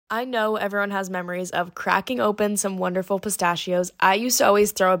I know everyone has memories of cracking open some Wonderful pistachios. I used to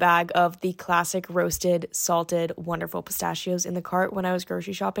always throw a bag of the classic roasted, salted, Wonderful pistachios in the cart when I was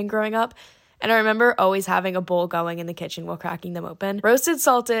grocery shopping growing up. And I remember always having a bowl going in the kitchen while cracking them open. Roasted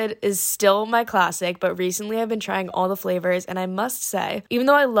salted is still my classic, but recently I've been trying all the flavors, and I must say, even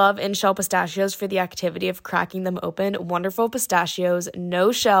though I love in-shell pistachios for the activity of cracking them open, Wonderful pistachios,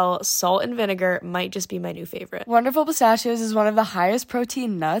 no shell, salt and vinegar might just be my new favorite. Wonderful pistachios is one of the highest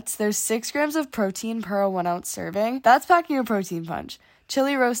protein nuts. There's 6 grams of protein per 1 ounce serving. That's packing a protein punch.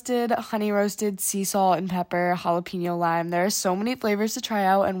 Chili roasted, honey roasted, sea salt and pepper, jalapeno lime. There are so many flavors to try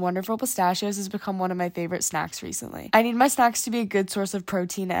out, and Wonderful pistachios has become one of my favorite snacks recently. I need my snacks to be a good source of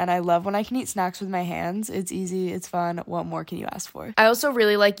protein, and I love when I can eat snacks with my hands. It's easy, it's fun. What more can you ask for? I also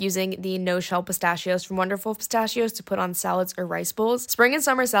really like using the no-shell pistachios from Wonderful pistachios to put on salads or rice bowls. Spring and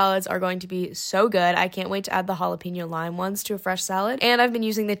summer salads are going to be so good. I can't wait to add the jalapeno lime ones to a fresh salad, and I've been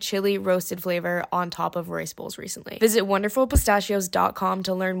using the chili roasted flavor on top of rice bowls recently. Visit wonderfulpistachios.com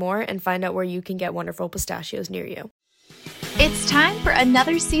to learn more and find out where you can get Wonderful pistachios near you. It's time for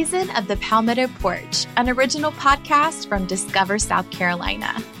another season of The Palmetto Porch, an original podcast from Discover South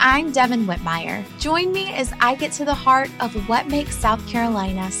Carolina. I'm Devin Whitmire. Join me as I get to the heart of what makes South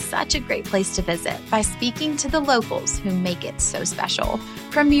Carolina such a great place to visit by speaking to the locals who make it so special.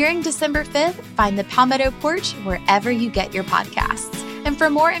 Premiering December 5th, find The Palmetto Porch wherever you get your podcasts. And for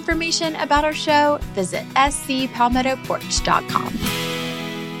more information about our show, visit scpalmettoporch.com.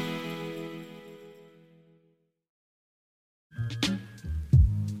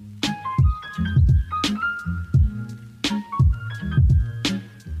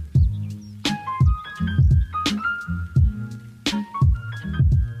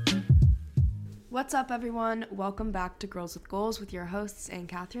 What's up, everyone? Welcome back to Girls with Goals with your hosts, Anne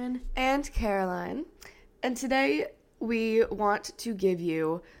Catherine And Caroline. And today we want to give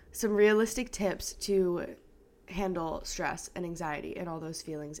you some realistic tips to handle stress and anxiety and all those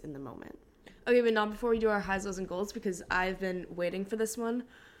feelings in the moment. Okay, but not before we do our highs, lows, and goals, because I've been waiting for this one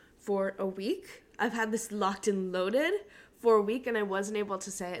for a week. I've had this locked and loaded for a week, and I wasn't able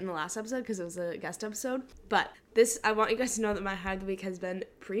to say it in the last episode because it was a guest episode. But I want you guys to know that my high of the week has been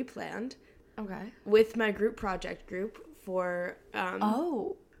pre-planned. Okay. With my group project group for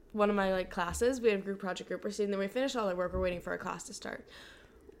one of my classes. We had a group project group. We're sitting there, we finished all our work, we're waiting for our class to start.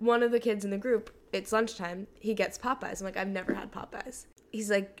 One of the kids in the group, it's lunchtime, he gets Popeyes. I'm like, I've never had Popeyes. He's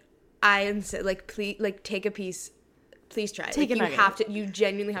like, I insist, please, take a piece, please try it. Take a nugget. You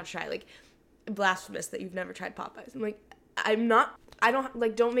genuinely have to try it. Blasphemous that you've never tried Popeyes. I'm like,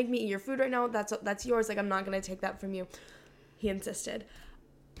 don't make me eat your food right now. That's yours. I'm not going to take that from you. He insisted.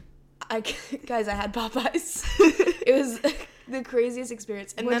 Guys, I had Popeyes. It was the craziest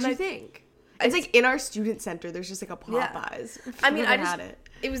experience. And what then did you think? It's in our student center. There's just a Popeyes. Yeah.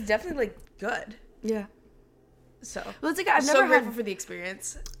 It was definitely good. Yeah. So. Well, it's I've never grateful for the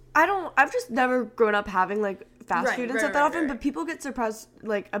experience. I've just never grown up having fast food and stuff that often, but people get surprised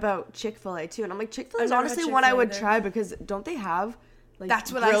about Chick-fil-A too. And I'm like, Chick-fil-A is honestly one I would try because don't they have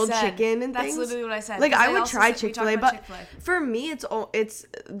that's what grilled I said. chicken and That's things? That's literally what I said. I would try Chick-fil-A, but for me, it's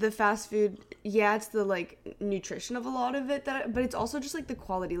the fast food. Yeah, it's the nutrition of a lot of it but it's also just the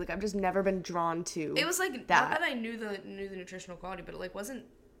quality. I've just never been drawn to. It was that. Not that I knew the nutritional quality, but it wasn't.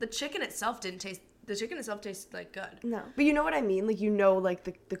 The chicken itself didn't taste. The chicken itself tasted good. No, but you know what I mean. The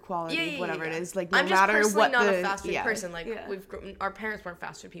quality of whatever it is. No I'm matter just what not the a fast food person. we've our parents weren't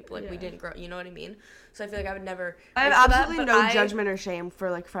fast food people. We didn't grow. You know what I mean? So I feel I would never. I have absolutely no judgment or shame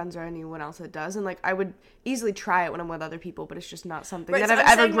for friends or anyone else that does, and I would easily try it when I'm with other people, but it's just not something that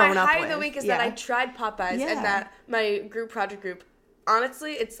I've ever grown up with. My high of the week is that I tried Popeyes and that my project group.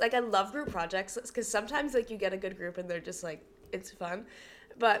 Honestly, it's I love group projects because sometimes you get a good group and they're just it's fun.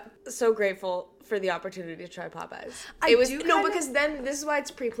 But so grateful for the opportunity to try Popeyes. Because then this is why it's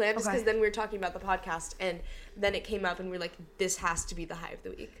pre-planned. Because then we were talking about the podcast, and then it came up, and we were like, "This has to be the high of the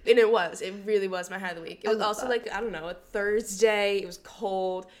week," and it was. It really was my high of the week. It was also I don't know, a Thursday. It was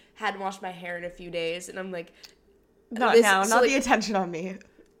cold. Hadn't washed my hair in a few days, and I'm like, not the attention on me.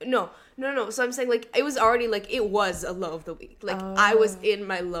 No. So I'm saying, it was already, it was a low of the week. I was in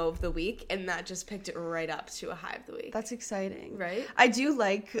my low of the week, and that just picked it right up to a high of the week. That's exciting. Right? I do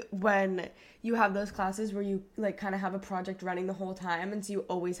like when you have those classes where you, kind of have a project running the whole time, and so you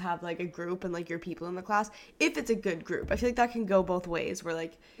always have, a group and, your people in the class, if it's a good group. I feel that can go both ways, where,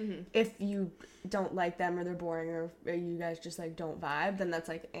 if you don't like them or they're boring or you guys just, don't vibe, then that's,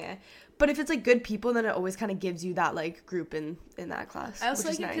 eh. But if it's, good people, then it always kind of gives you that, group in that class. I also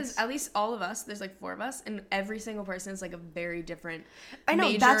like it because at least all of us, there's, 4 of us, and every single person is, a very different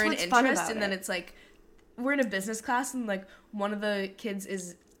major that's and what's interest. fun about and then it. it's, we're in a business class, and, one of the kids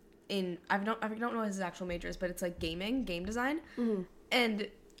is I don't know what his actual major is, but it's like game design. Mm-hmm. And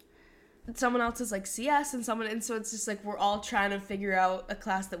someone else is like CS, and so it's just like we're all trying to figure out a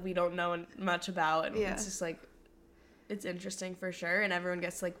class that we don't know much about, and it's just like it's interesting for sure, and everyone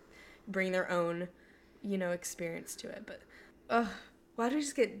gets to like bring their own, experience to it. But why do we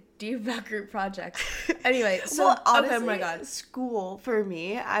just get deep about group projects? Anyway, so well, honestly, oh my god, school for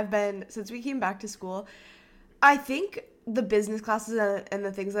me, since we came back to school, I think the business classes and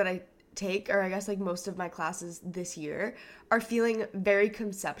the things that I take, or I guess like most of my classes this year, are feeling very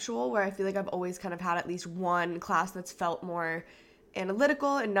conceptual, where I feel like I've always kind of had at least one class that's felt more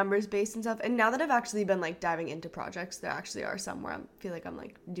analytical and numbers based and stuff. And now that I've actually been like diving into projects, there actually are some where I feel like I'm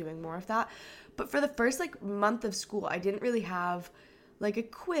like doing more of that. But for the first like month of school, I didn't really have like a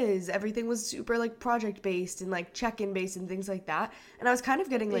quiz. Everything was super like project based and like check-in based and things like that. And I was kind of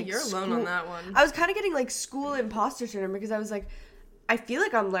getting like you're alone on that one. I was kind of getting like school imposter syndrome, because I was like, I feel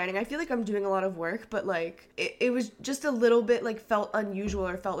like I'm learning. I feel like I'm doing a lot of work, but like it was just a little bit like felt unusual,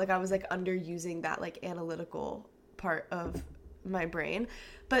 or felt like I was like underusing that like analytical part of my brain.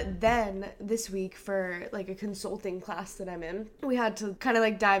 But then this week, for like a consulting class that I'm in, we had to kind of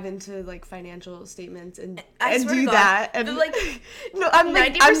like dive into like financial statements and do that. And like, no, I'm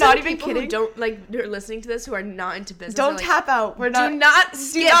not even kidding. Who don't like, who are listening to this, who are not into business, don't tap out. We're not. Do not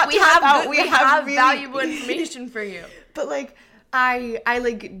skip. We have really valuable information for you. But like, I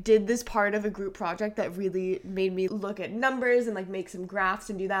like did this part of a group project that really made me look at numbers and like make some graphs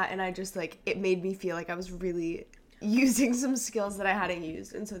and do that, and I just like, it made me feel like I was really using some skills that I hadn't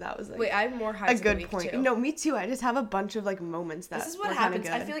used, and so that was like I have more highs a good point. Too. No, me too. I just have a bunch of like moments that this is what happens.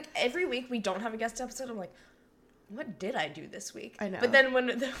 I feel like every week we don't have a guest episode, I'm like, what did I do this week? I know. But then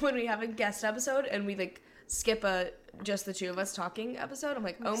when we have a guest episode and we like skip just the two of us talking episode, I'm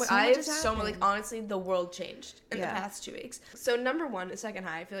like, oh my, I have so much, like, honestly, the world changed in the past 2 weeks. So number one, second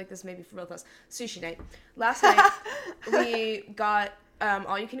high, I feel like this may be for both of us, sushi night. Last night we got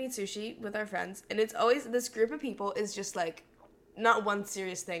all you can eat sushi with our friends, and it's always, this group of people is just like, not one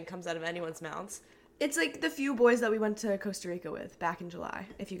serious thing comes out of anyone's mouths. It's like the few boys that we went to Costa Rica with back in July,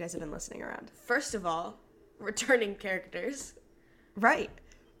 if you guys have been listening around. First of all, returning characters. Right.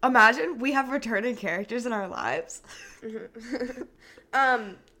 Imagine we have returning characters in our lives.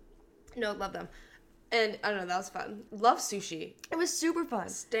 No, love them. And I don't know, that was fun. Love sushi. It was super fun.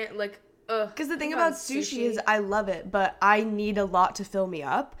 Because the thing about sushi is I love it, but I need a lot to fill me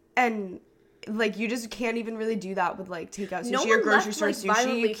up. And like, you just can't even really do that with like takeout sushi or grocery store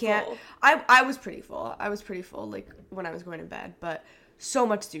sushi. You can't. Full. I was pretty full. Like when I was going to bed, but so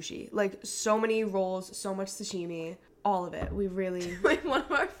much sushi, like so many rolls, so much sashimi. All of it. We really... Like, one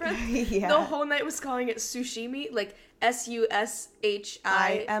of our friends, the whole night was calling it sushimi, like S-U-S-H-I-M-I.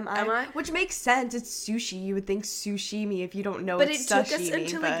 Which makes sense. It's sushi. You would think sushimi if you don't know it's sashimi. But it took us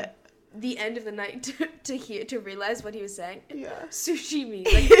until, like, the end of the night to realize what he was saying. Yeah. Sushimi.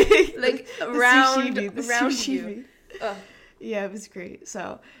 Like round you. Yeah, it was great.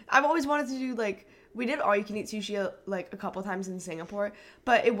 So, I've always wanted to do, like... We did all-you-can-eat sushi, like, a couple times in Singapore,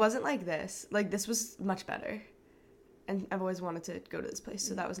 but it wasn't like this. Like, this was much better. And I've always wanted to go to this place,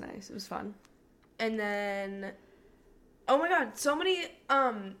 so that was nice. It was fun. And then, oh my god, so many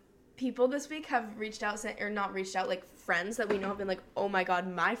people this week have reached out, like friends that we know have been like, oh my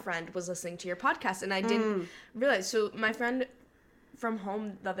god, my friend was listening to your podcast, and I didn't realize. So my friend from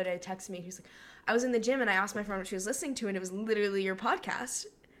home the other day texted me, he was like, I was in the gym and I asked my friend what she was listening to, and it was literally your podcast.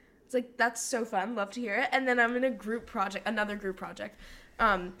 It's like, that's so fun, love to hear it. And then I'm in another group project,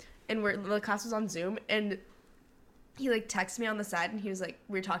 and the class was on Zoom, and he, like, texted me on the side, and he was like,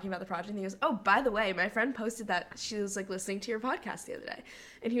 we were talking about the project, and he goes, oh, by the way, my friend posted that she was, like, listening to your podcast the other day.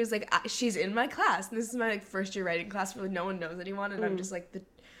 And he was like, she's in my class, and this is my, like, first year writing class where, like, no one knows anyone, and I'm just, like,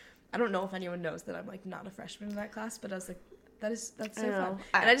 I don't know if anyone knows that I'm, like, not a freshman in that class, but I was like, that's so fun.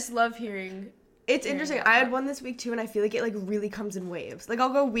 And I just love hearing... It's interesting. I had one this week, too, and I feel like it, like, really comes in waves. Like,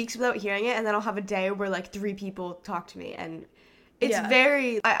 I'll go weeks without hearing it, and then I'll have a day where, like, 3 people talk to me, and... It's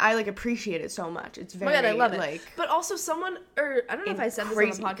very, I like, appreciate it so much. It's very, I love it. Like... But also someone, or I don't know if I said this on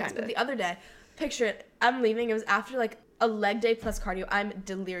the podcast, but the other day, picture it, I'm leaving, it was after, like, a leg day plus cardio. I'm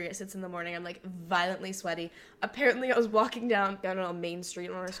delirious. It's in the morning. I'm, like, violently sweaty. Apparently, I was walking down, I don't know, Main Street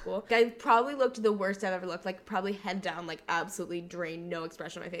in our school. I probably looked the worst I've ever looked, like, probably head down, like, absolutely drained, no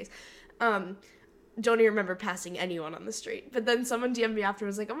expression on my face. Don't even remember passing anyone on the street. But then someone DM'd me after,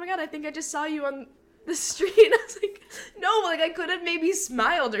 was like, oh my god, I think I just saw you on the street. And I was like, no, like, I could have maybe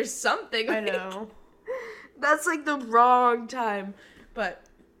smiled or something. I know. That's, like, the wrong time. But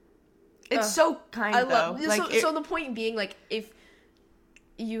it's so kind, though. So the point being, like, if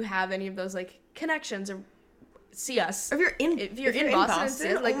you have any of those, like, connections or see us. Or if you're in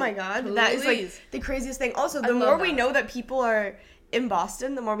Boston, like, oh my god, please. that is like the craziest thing. Also, the more we know that people are in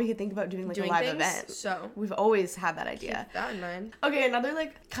Boston, the more we can think about doing a live event. So we've always had that idea. Keep that in mind. Okay, another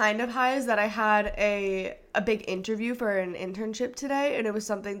like kind of high is that I had a big interview for an internship today, and it was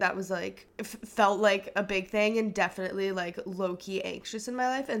something that was like felt like a big thing and definitely like low-key anxious in my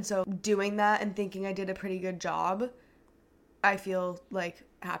life. And so doing that and thinking I did a pretty good job, I feel like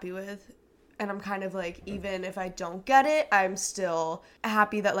happy with. And I'm kind of like, even if I don't get it, I'm still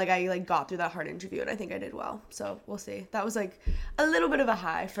happy that like I like got through that hard interview and I think I did well. So we'll see. That was like a little bit of a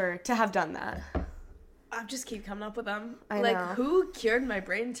high to have done that. I just keep coming up with them. I like, know. who cured my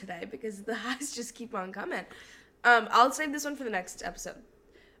brain today? Because the highs just keep on coming. I'll save this one for the next episode.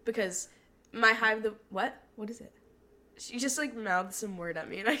 Because my high of the... What? What is it? She just, like, mouthed some word at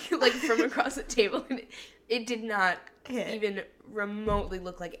me. And I, like, from across the table. And it did not even remotely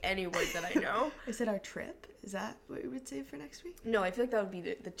look like any word that I know. Is it our trip? Is that what we would say for next week? No, I feel like that would be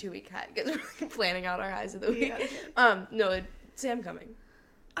the 2-week high. Because we're planning out our highs of the week. Yeah, okay. No, say I'm coming.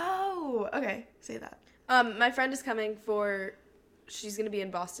 Oh, okay. Say that. My friend is coming she's going to be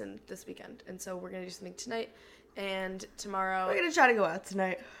in Boston this weekend, and so we're going to do something tonight, and tomorrow... We're going to try to go out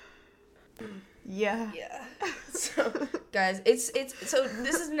tonight. Yeah. So, guys, so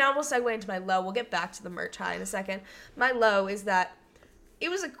this is now we'll segue into my low. We'll get back to the merch high in a second. My low is that it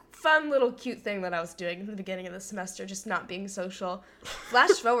was a fun little cute thing that I was doing in the beginning of the semester, just not being social.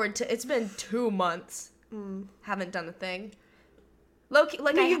 Flash forward to, it's been 2 months. Haven't done a thing. Low-key,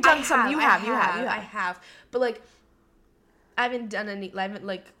 like, no, you've done some. You have. I have. But, like, I haven't done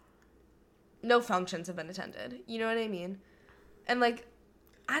like, no functions have been attended. You know what I mean? And, like,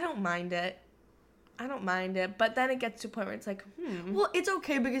 I don't mind it. But then it gets to a point where it's like, Well, it's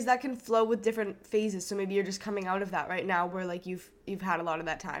okay because that can flow with different phases. So maybe you're just coming out of that right now where, like, you've had a lot of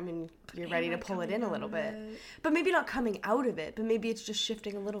that time and you're ready to pull it in a little bit. But maybe not coming out of it, but maybe it's just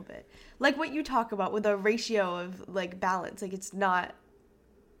shifting a little bit. Like what you talk about with a ratio of, like, balance. Like, it's not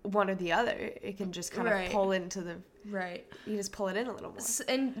one or the other. It can just kind of pull into the... Right. You just pull it in a little more.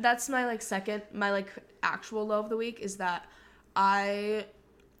 And that's my, like, my, like, actual low of the week is that I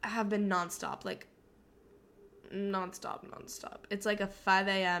have been nonstop. Like, nonstop. It's like a 5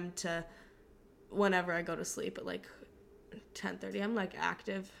 a.m. to whenever I go to sleep at, like, 10:30. I'm, like,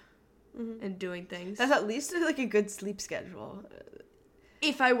 active and doing things. That's at least, like, a good sleep schedule.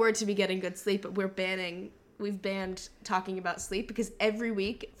 If I were to be getting good sleep, we've banned talking about sleep because every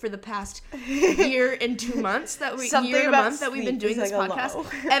week for the past year and 2 months that we've been doing this podcast,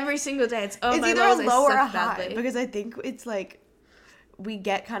 every single day it's my either lows, a low or a high badly. Because I think it's like we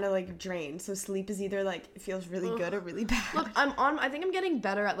get kind of like drained, so sleep is either like it feels really good or really bad. Look, I think I'm getting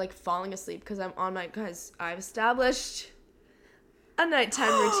better at like falling asleep because guys, I've established a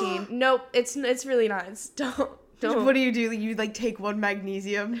nighttime routine. Nope, it's really nice. Don't. What do? You like take one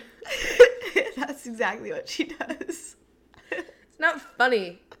magnesium. That's exactly what she does. It's not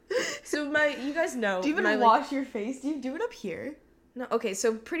funny. So you guys know. Do you even wash your face? Do you do it up here? No. Okay,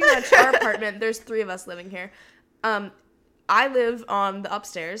 so pretty much our apartment, there's 3 of us living here. I live on the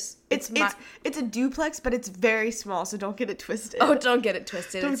upstairs. It's a duplex, but it's very small, so don't get it twisted. Oh, don't get it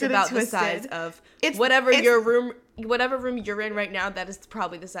twisted. It's about the size of whatever room you're in right now. That is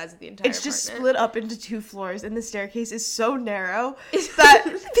probably the size of the entire apartment. It's just split up into 2 floors, and the staircase is so narrow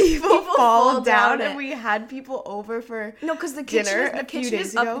that people fall down. And we had people over for because the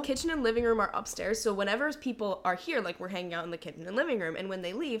kitchen and living room are upstairs. So whenever people are here, like we're hanging out in the kitchen and living room, and when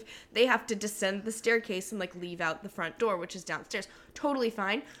they leave, they have to descend the staircase and like leave out the front door, which is downstairs. Totally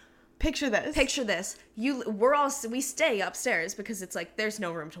fine. Picture this. We stay upstairs because it's like there's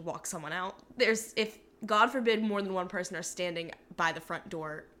no room to walk someone out. If God forbid more than one person are standing by the front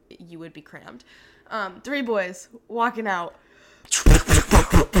door, you would be crammed. 3 boys walking out.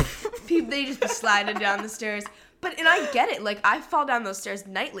 They just be sliding down the stairs. And I get it. Like I fall down those stairs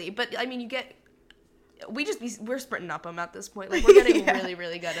nightly, but I mean we're sprinting up them at this point. Like we're getting really,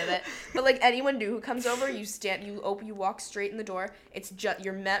 really good at it. But like anyone new who comes over, you walk straight in the door. It's just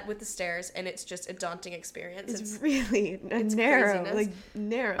you're met with the stairs, and it's just a daunting experience. It's really narrow, craziness. like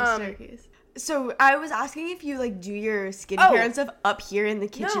narrow staircase. So I was asking if you like do your skincare and stuff up here in the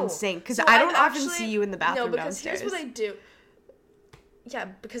kitchen sink because I don't often see you in the bathroom downstairs. Here's what I do. Yeah,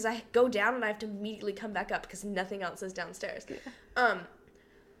 because I go down and I have to immediately come back up because nothing else is downstairs. Yeah.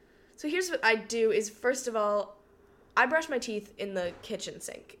 So here's what I do is, first of all, I brush my teeth in the kitchen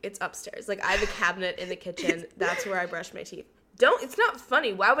sink. It's upstairs. Like, I have a cabinet in the kitchen. That's where I brush my teeth. It's not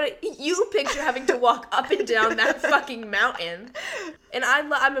funny. Why would you picture having to walk up and down that fucking mountain? And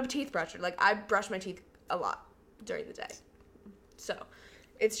I'm a teeth brusher. Like, I brush my teeth a lot during the day. So,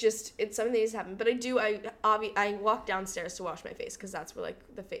 It's something that needs to happen. But I walk downstairs to wash my face because that's where,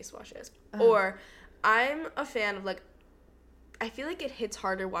 like, the face wash is. Or I'm a fan of, like, I feel like it hits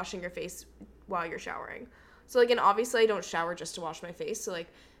harder washing your face while you're showering. So, like, and obviously I don't shower just to wash my face. So, like,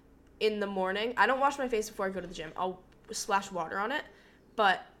 in the morning, I don't wash my face before I go to the gym. I'll splash water on it.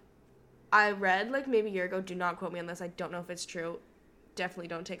 But I read, like, maybe a year ago, do not quote me on this. I don't know if it's true. Definitely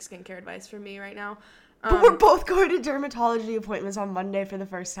don't take skincare advice from me right now. But we're both going to dermatology appointments on Monday for the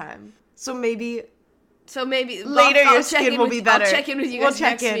first time. So maybe later your skin will be better. I'll check in with you guys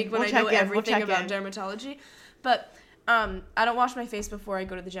next week when I know everything about dermatology. But I don't wash my face before I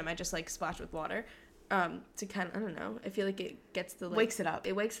go to the gym. I just, like, splash with water to kind of, I don't know. I feel like it gets the, like... wakes it up.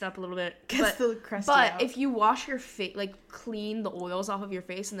 It wakes it up a little bit. Gets the crusty out. But if you wash your face, like, clean the oils off of your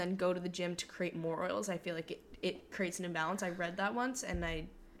face and then go to the gym to create more oils, I feel like it creates an imbalance. I read that once and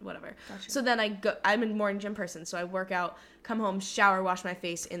whatever. Gotcha. So then I'm a morning gym person, so I work out, come home, shower, wash my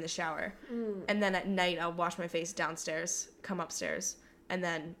face in the shower. And then at night I'll wash my face downstairs, come upstairs, and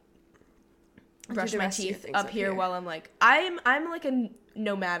then brush my teeth up here while I'm like, I'm like a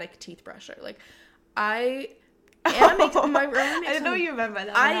nomadic teeth brusher. Like, I didn't know what you meant by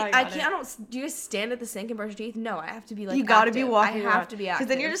that. Do you just stand at the sink and brush your teeth? No, I have to be, like, you gotta be walking around. I have to be active.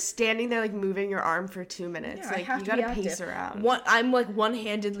 Because then you're just standing there, like, moving your arm for 2 minutes. Yeah, like, you gotta pace around. I'm, like,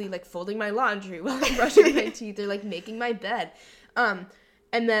 one-handedly, like, folding my laundry while I'm brushing my teeth or, like, making my bed. And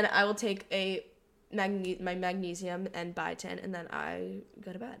then I will take my magnesium and biotin, and then I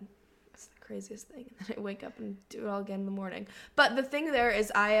go to bed. It's the craziest thing. And then I wake up and do it all again in the morning. But the thing there is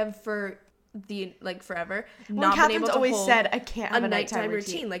I have forever not been able to always hold said I can't have a nighttime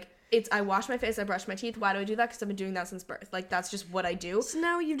routine. Like, I wash my face, I brush my teeth. Why do I do that? Because I've been doing that since birth. Like, that's just what I do. So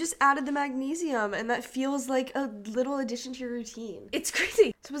now you've just added the magnesium, and that feels like a little addition to your routine. It's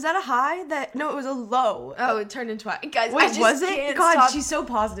crazy. So was that a high? No, it was a low. Oh, it turned into a... Guys, wait, was it? God, she's so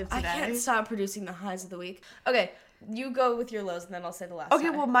positive today. I can't stop producing the highs of the week. Okay, you go with your lows, and then I'll say the last Okay,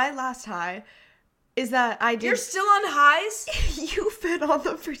 high. well, my last high is that I did... You're still on highs? You've been on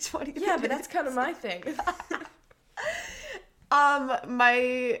them for 20 minutes. Yeah, but that's kind of my thing.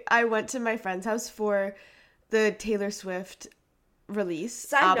 I went to my friend's house for the Taylor Swift release.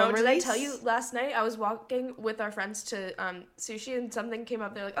 Side note, did I tell you last night I was walking with our friends to sushi and something came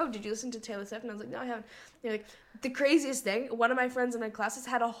up. They're like, oh, did you listen to Taylor Swift? And I was like, no, I haven't. They're like, the craziest thing, one of my friends in my classes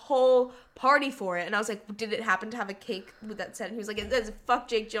had a whole party for it. And I was like, did it happen to have a cake with that said? And he was like, it says, fuck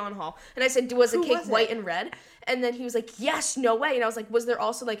Jake Gyllenhaal. And I said, was the cake white and red? And then he was like, yes, no way. And I was like, was there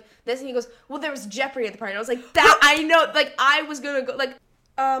also like this? And he goes, well, there was Jeopardy at the party. And I was like, that I know, like I was gonna go like.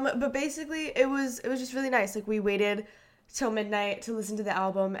 But basically it was just really nice. Like, we waited till midnight to listen to the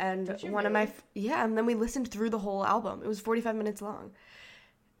album, and and then we listened through the whole album. It was 45 minutes long,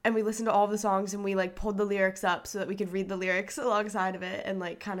 and we listened to all the songs, and we, like, pulled the lyrics up so that we could read the lyrics alongside of it, and,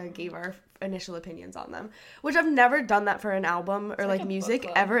 like, kind of gave our initial opinions on them, which I've never done that for an album or like music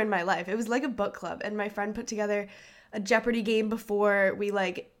ever in my life. It was like a book club, and my friend put together a Jeopardy game before. We,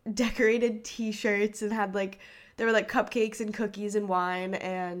 like, decorated t-shirts and had, like, there were, like, cupcakes and cookies and wine,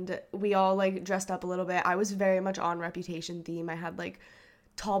 and we all, like, dressed up a little bit. I was very much on Reputation theme. I had, like,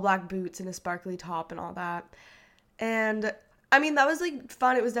 tall black boots and a sparkly top and all that. And, I mean, that was, like,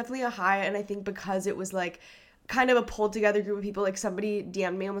 fun. It was definitely a high, and I think because it was, like, kind of a pulled together group of people, like, somebody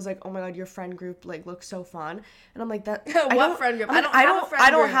DM'd me and was like, oh my god, your friend group, like, looks so fun. And I'm like, that what friend group? I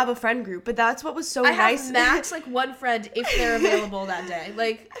don't have a friend group, but that's what was so nice. I have max like one friend if they're available that day.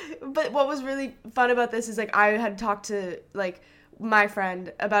 Like, but what was really fun about this is, like, I had talked to, like, my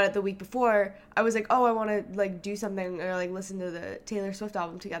friend about it the week before. I was like, oh, I want to, like, do something or, like, listen to the Taylor Swift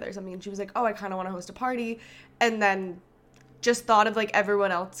album together or something, and she was like, oh, I kind of want to host a party. And then just thought of, like,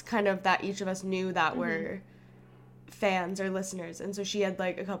 everyone else kind of that each of us knew that were fans or listeners. And so she had,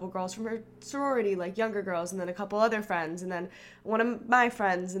 like, a couple girls from her sorority, like, younger girls, and then a couple other friends, and then one of my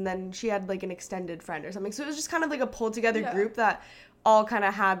friends, and then she had, like, an extended friend or something. So it was just kind of like a pulled together group that all kind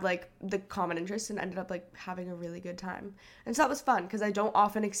of had, like, the common interests and ended up, like, having a really good time. And so that was fun, because I don't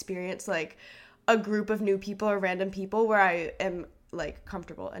often experience, like, a group of new people or random people where I am, like,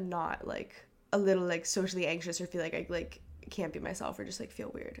 comfortable and not, like, a little, like, socially anxious or feel like I, like, can't be myself or just, like,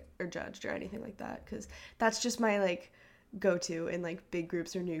 feel weird or judged or anything like that, because that's just my, like, go-to in, like, big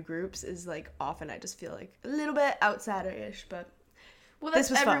groups or new groups is, like, often I just feel like a little bit outsider-ish. But well, that's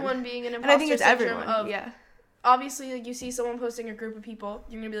this was everyone fun. Being an imposter and I think it's syndrome everyone. Obviously, like, you see someone posting a group of people,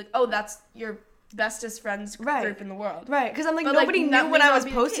 you're gonna be like, oh, that's your bestest friends group in the world, right? Because I'm like, but nobody knew when I was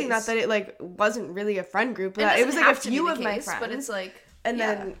posting that it, like, wasn't really a friend group, but it was like a few of my friends, but it's like, and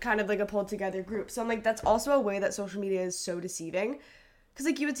then kind of like a pulled together group. So I'm like, that's also a way that social media is so deceiving, Because,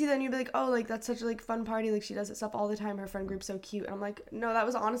 like, you would see that and you'd be like, oh, like, that's such a, like, fun party. Like, she does that stuff all the time. Her friend group's so cute. And I'm like, no, that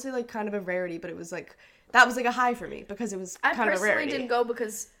was honestly, like, kind of a rarity. But it was, like, that was, like, a high for me because it was kind of a rarity. I personally didn't go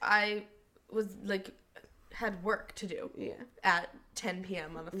because I was, like, had work to do at 10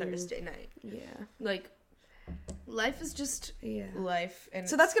 p.m. on a Thursday night. Yeah. Like, life is just life. And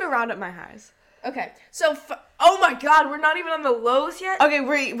So that's going to round up my highs. Okay. So, oh, my God. We're not even on the lows yet? Okay,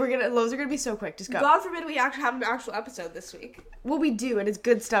 we're going to, lows are going to be so quick. Just go. God forbid we actually have an actual episode this week. Well, we do, and it's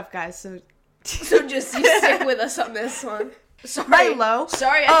good stuff, guys. So just you stick with us on this one. Sorry. My low.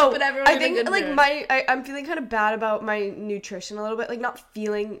 Sorry, I put everyone I in think a good like mood. I'm feeling kind of bad about my nutrition a little bit. Like not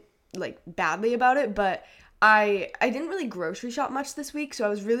feeling like badly about it, but I didn't really grocery shop much this week, so I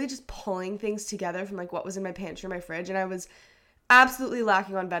was really just pulling things together from like what was in my pantry or my fridge, and I was absolutely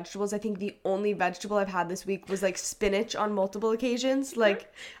lacking on vegetables. I think the only vegetable I've had this week was like spinach on multiple occasions.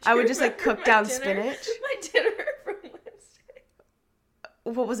 Like I would just like cook down spinach. My dinner from Wednesday.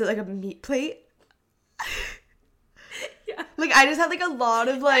 What was it, like a meat plate? Yeah. Like I just had like a lot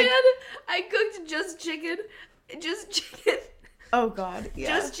of like I cooked just chicken. Oh God, yeah.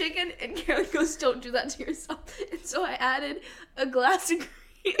 Just chicken, and Karen goes, "Don't do that to yourself." And so I added a glass of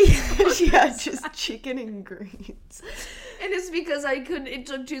greens. Yeah, just chicken and greens. And it's because it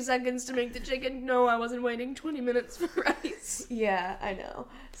took 2 seconds to make the chicken. No, I wasn't waiting 20 minutes for rice. Yeah, I know.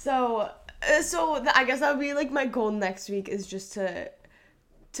 So I guess that would be like my goal next week is just to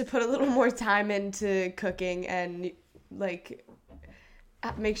put a little more time into cooking and like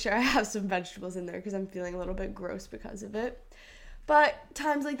make sure I have some vegetables in there because I'm feeling a little bit gross because of it. But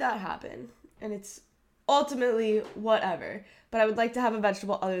times like that happen, and it's ultimately whatever. But I would like to have a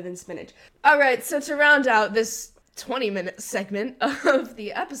vegetable other than spinach. All right, so to round out this 20-minute segment of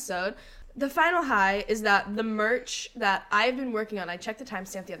the episode, the final high is that the merch that I've been working on, I checked the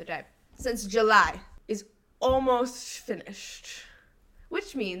timestamp the other day, since July, is almost finished.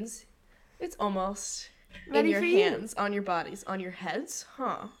 Which means it's almost Ready in your for you. hands, on your bodies, on your heads,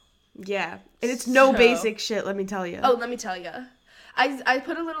 huh? Yeah, and it's no So- basic shit, let me tell you. Oh, let me tell you. I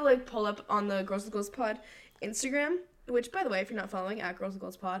put a little, like, pull-up on the Girls with Goals Pod Instagram, which, by the way, if you're not following, at Girls with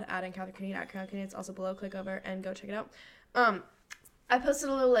Goals Pod, at Encounter Canadian, at Crown Canadian, it's also below. Click over and go check it out. I posted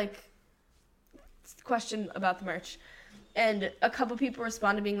a little, like, question about the merch, and a couple people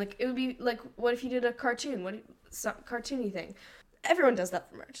responded being like, it would be, like, what if you did a cartoon? Some cartoony thing? Everyone does that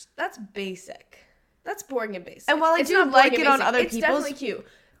for merch. That's basic. That's boring and basic. And while I It's do not like boring it and on basic. other it's people's- definitely cute.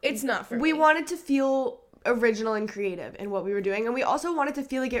 It's not for We me. wanted to feel original and creative in what we were doing, and we also wanted to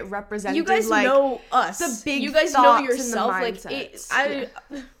feel like it represented You guys like know us. the big you guys know thoughts and the yourself. Like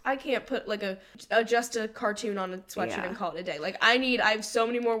mindsets. I can't put like just a cartoon on a sweatshirt Yeah. and call it a day. Like I have so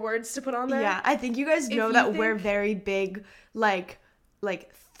many more words to put on there. Yeah, I think you guys know you that we're think- very big like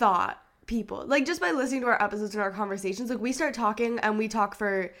thought people. Like just by listening to our episodes and our conversations, like we start talking and we talk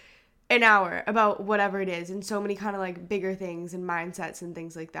for an hour about whatever it is and so many kind of like bigger things and mindsets and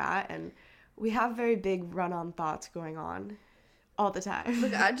things like that, and we have very big run-on thoughts going on all the time.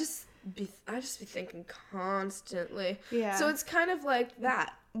 Like I just be thinking constantly. Yeah. So it's kind of like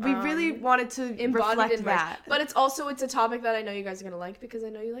that. We really wanted to Embodied reflect in merch. that. But it's a topic that I know you guys are going to like because I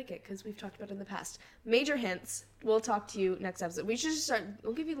know you like it because we've talked about it in the past. Major hints. We'll talk to you next episode. We should just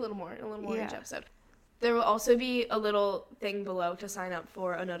we'll give you a little more Yeah. each episode. There will also be a little thing below to sign up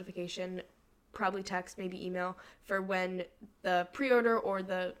for a notification, probably text, maybe email, for when the pre-order or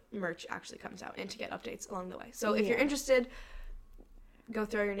the merch actually comes out and to get updates along the way. So if you're Yeah. interested, go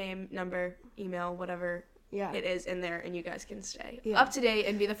throw your name, number, email, whatever Yeah. it is in there, and you guys can stay Yeah. up to date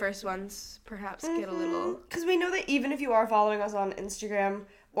and be the first ones, perhaps get a little... Because we know that even if you are following us on Instagram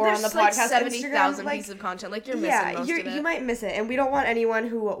or There's on the like podcast 70,000 Instagram, like, pieces of content. Like, you're missing most of it. you might miss it, and we don't want anyone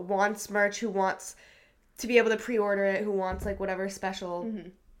who wants merch, who wants to be able to pre-order it, who wants like whatever special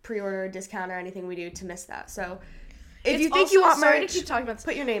pre-order discount or anything we do to miss that. So if It's you think you also- want sorry merch, to keep talking about this.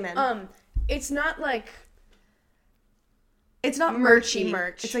 put your name in. It's not like... It's not merchy merchy.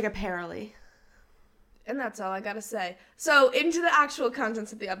 merch. It's like apparel-y. And that's all I gotta say. So, into the actual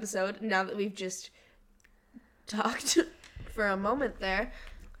contents of the episode, now that we've just talked for a moment there.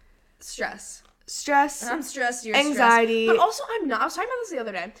 Stress. Stress. I'm stressed, you're Anxiety. stressed. But also, I'm not. I was talking about this the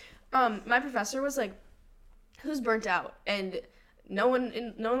other day. My professor was like, who's burnt out? And no one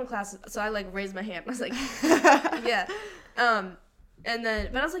in the class, so I like raised my hand. I was like, yeah. And then,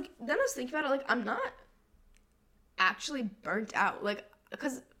 but I was like, then I was thinking about it, like, I'm not actually burnt out. Like,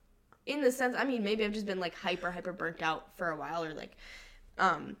 because in the sense, I mean, maybe I've just been like hyper burnt out for a while, or like,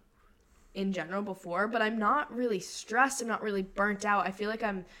 in general before, but I'm not really stressed. I'm not really burnt out. I feel like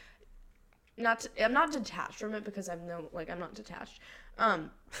I'm not detached from it because I'm not detached.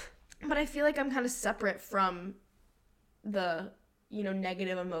 But I feel like I'm kind of separate from the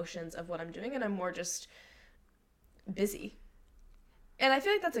negative emotions of what I'm doing, and I'm more just busy. And I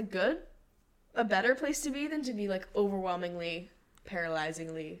feel like that's a better place to be than to be, like, overwhelmingly,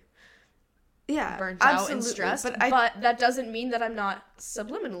 paralyzingly burnt out and stressed. But that doesn't mean that I'm not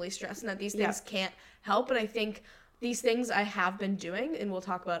subliminally stressed and that these things can't help. And I think these things I have been doing, and we'll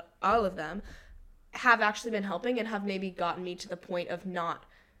talk about all of them, have actually been helping and have maybe gotten me to the point of not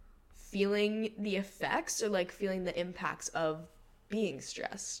feeling the effects or, like, feeling the impacts of being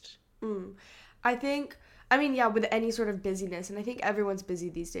stressed. I think, with any sort of busyness, and I think everyone's busy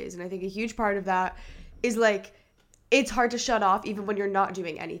these days, and I think a huge part of that is, like, it's hard to shut off even when you're not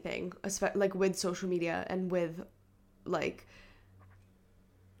doing anything, like, with social media and with, like,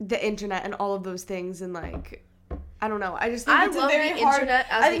 the internet and all of those things, and, like, I don't know. I just think it's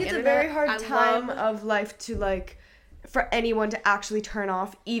a very hard time of life to, like, for anyone to actually turn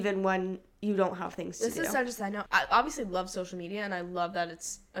off even when you don't have things to do. This is such a side note. I obviously love social media, and I love that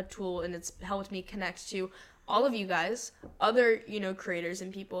it's a tool and it's helped me connect to all of you guys, other, creators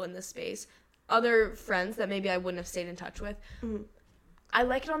and people in this space, other friends that maybe I wouldn't have stayed in touch with. I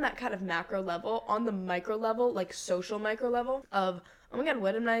like it on that kind of macro level. On the micro level, like social micro level of, oh my God,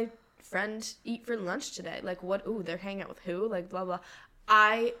 what did my friend eat for lunch today? Like, they're hanging out with who? Like, blah, blah.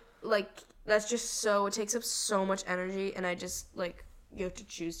 That's just so, it takes up so much energy, and I just, like, you have to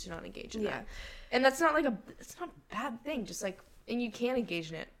choose to not engage in that. And that's not, it's not a bad thing, just, like, and you can engage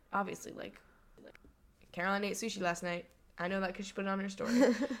in it, obviously, like Caroline ate sushi last night. I know that because she put it on her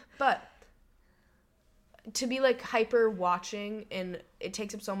story. But to be, like, hyper watching, and it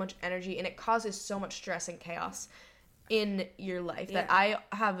takes up so much energy, and it causes so much stress and chaos in your life that I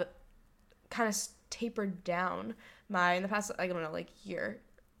have kind of tapered down in the past, I don't know, like, year,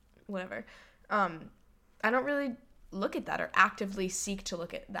 whatever. I don't really look at that or actively seek to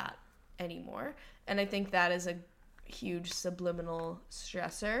look at that anymore. And I think that is a huge subliminal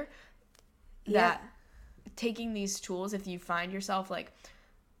stressor that taking these tools, if you find yourself, like,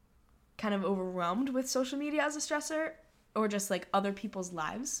 kind of overwhelmed with social media as a stressor, or just, like, other people's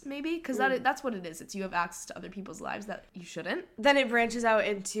lives, maybe, because that's what it is. It's you have access to other people's lives that you shouldn't. Then it branches out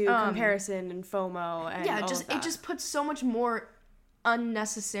into comparison and FOMO and it just puts so much more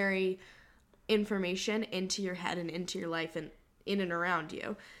unnecessary information into your head and into your life and in and around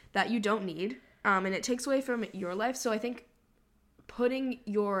you that you don't need, and it takes away from your life. So I think putting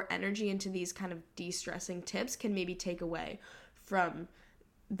your energy into these kind of de-stressing tips can maybe take away from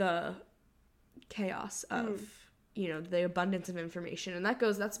the chaos of the abundance of information. And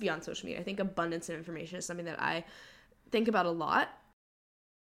that's beyond social media. I think abundance of information is something that I think about a lot.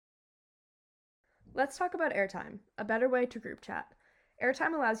 Let's talk about Airtime, a better way to group chat.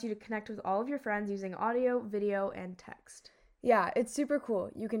 Airtime allows you to connect with all of your friends using audio, video, and text. Yeah, it's super cool.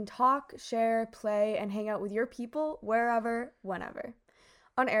 You can talk, share, play, and hang out with your people wherever, whenever.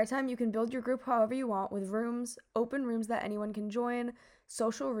 On Airtime, you can build your group however you want, with rooms, open rooms that anyone can join,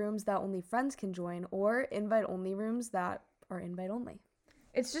 social rooms that only friends can join, or invite-only rooms that are invite-only.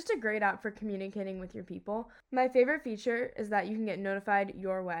 It's just a great app for communicating with your people. My favorite feature is that you can get notified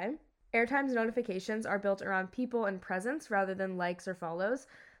your way. Airtime's notifications are built around people and presence rather than likes or follows,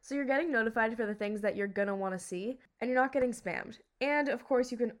 so you're getting notified for the things that you're gonna want to see, and you're not getting spammed. And, of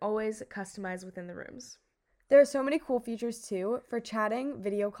course, you can always customize within the rooms. There are so many cool features, too, for chatting,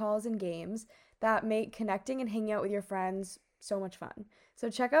 video calls, and games that make connecting and hanging out with your friends so much fun. So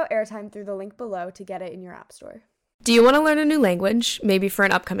check out Airtime through the link below to get it in your app store. Do you want to learn a new language? Maybe for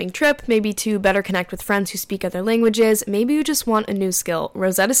an upcoming trip, maybe to better connect with friends who speak other languages, maybe you just want a new skill.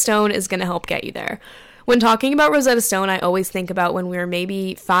 Rosetta Stone is going to help get you there. When talking about Rosetta Stone, I always think about when we were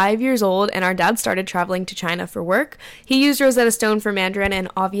maybe 5 years old and our dad started traveling to China for work. He used Rosetta Stone for Mandarin, and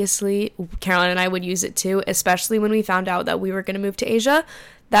obviously Caroline and I would use it too, especially when we found out that we were going to move to Asia.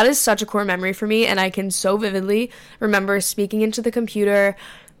 That is such a core memory for me, and I can so vividly remember speaking into the computer,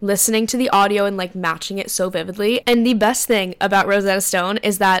 listening to the audio, and like matching it so vividly. And the best thing about Rosetta Stone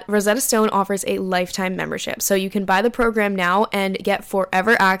is that Rosetta Stone offers a lifetime membership. So you can buy the program now and get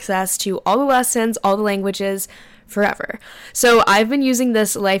forever access to all the lessons, all the languages, forever. So I've been using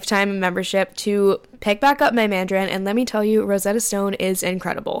this lifetime membership to pick back up my Mandarin, and let me tell you, Rosetta Stone is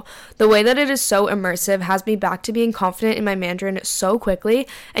incredible. The way that it is so immersive has me back to being confident in my Mandarin so quickly,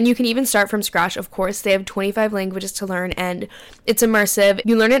 and you can even start from scratch. Of course, they have 25 languages to learn, and it's immersive.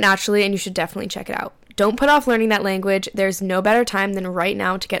 You learn it naturally, and you should definitely check it out. Don't put off learning that language. There's no better time than right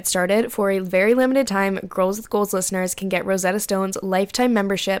now to get started. For a very limited time, Girls with Goals listeners can get Rosetta Stone's lifetime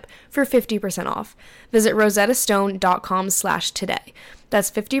membership for 50% off. Visit rosettastone.com/today. That's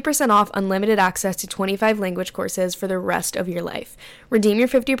 50% off unlimited access to 25 language courses for the rest of your life. Redeem your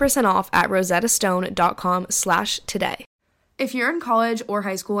 50% off at rosettastone.com/today. If you're in college or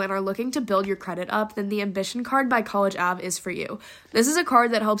high school and are looking to build your credit up, then the Ambition Card by College Ave is for you. This is a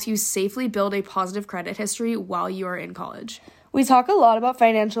card that helps you safely build a positive credit history while you are in college. We talk a lot about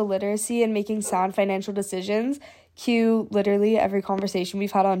financial literacy and making sound financial decisions. Cue literally every conversation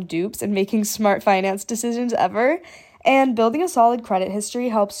we've had on dupes and making smart finance decisions ever. And building a solid credit history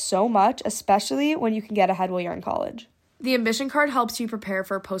helps so much, especially when you can get ahead while you're in college. The Ambition Card helps you prepare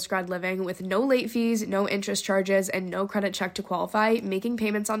for post-grad living with no late fees, no interest charges, and no credit check to qualify. Making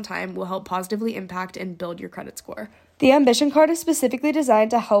payments on time will help positively impact and build your credit score. The Ambition Card is specifically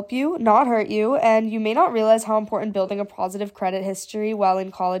designed to help you, not hurt you, and you may not realize how important building a positive credit history while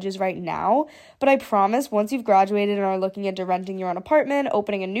in college is right now, but I promise once you've graduated and are looking into renting your own apartment,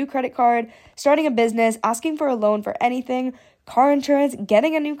 opening a new credit card, starting a business, asking for a loan for anything, car insurance,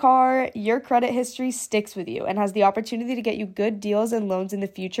 getting a new car, your credit history sticks with you and has the opportunity to get you good deals and loans in the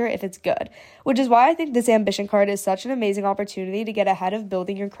future if it's good, which is why I think this Ambition Card is such an amazing opportunity to get ahead of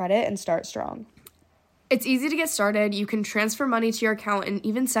building your credit and start strong. It's easy to get started. You can transfer money to your account and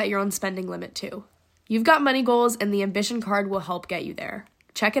even set your own spending limit too. You've got money goals and the Ambition Card will help get you there.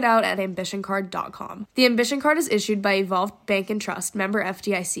 Check it out at ambitioncard.com. The Ambition Card is issued by Evolved Bank and Trust, member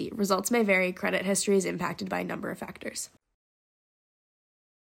FDIC. Results may vary. Credit history is impacted by a number of factors.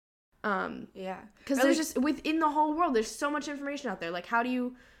 Because there's just, within the whole world, there's so much information out there. Like, how do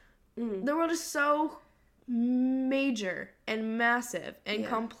you, the world is so major and massive and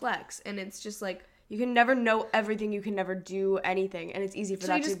complex, and it's just like, you can never know everything, you can never do anything, and it's easy for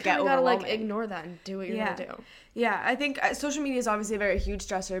that to get overwhelming. So you just kind of gotta, like, ignore that and do what you're gonna do. Yeah, I think social media is obviously a very huge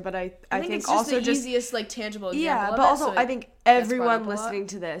stressor, but I think it's also the easiest, like, tangible example yeah, of but it, also so I think everyone listening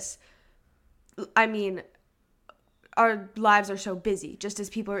to this, I mean, our lives are so busy, just as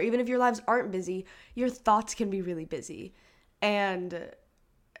people are. Even if your lives aren't busy, your thoughts can be really busy, and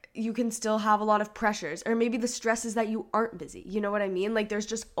you can still have a lot of pressures, or maybe the stress is that you aren't busy. You know what I mean? Like, there's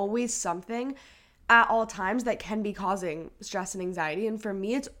just always something at all times that can be causing stress and anxiety, and for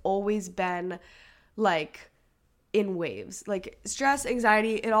me, it's always been, like, in waves. Like, stress,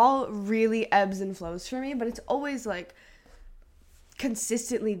 anxiety, it all really ebbs and flows for me, but it's always, like,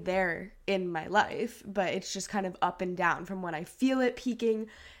 consistently there in my life, but it's just kind of up and down from when I feel it peaking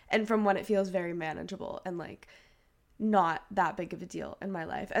and from when it feels very manageable and, like, not that big of a deal in my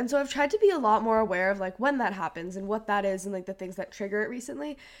life. And so I've tried to be a lot more aware of, like, when that happens and what that is and, like, the things that trigger it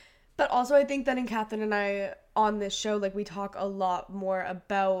recently. But also I think that in Catherine and I on this show, like, we talk a lot more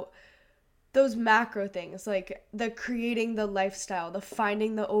about those macro things, like the creating the lifestyle, the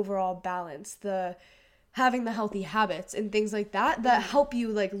finding the overall balance, the having the healthy habits and things like that help you,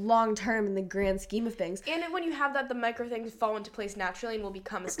 like, long term in the grand scheme of things. And when you have that, the micro things fall into place naturally and will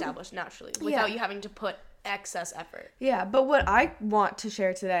become established naturally without you having to put excess effort. Yeah, but what I want to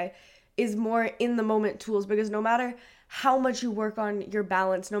share today is more in the moment tools, because no matter how much you work on your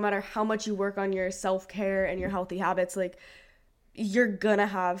balance, no matter how much you work on your self-care and your healthy habits, like, you're gonna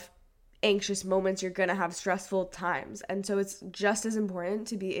have anxious moments, you're gonna have stressful times. And so it's just as important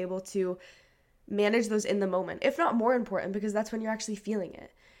to be able to manage those in the moment, if not more important, because that's when you're actually feeling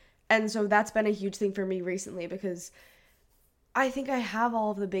it. And so that's been a huge thing for me recently, because I think I have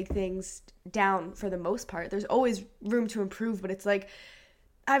all of the big things down for the most part. There's always room to improve, but it's like,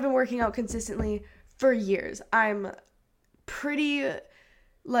 I've been working out consistently for years. I'm pretty,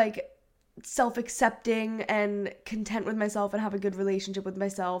 like, self-accepting and content with myself and have a good relationship with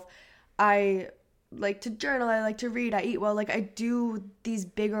myself. I like to journal, I like to read, I eat well, like, I do these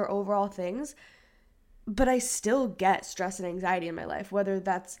bigger overall things, but I still get stress and anxiety in my life, whether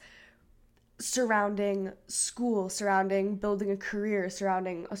that's surrounding school, surrounding building a career,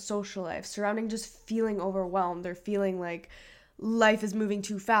 surrounding a social life, surrounding just feeling overwhelmed or feeling like life is moving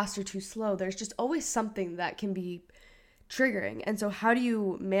too fast or too slow. There's just always something that can be triggering. And so how do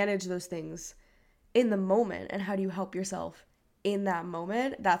you manage those things in the moment, and how do you help yourself in that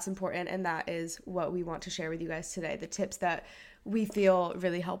moment? That's important, and that is what we want to share with you guys today, the tips that we feel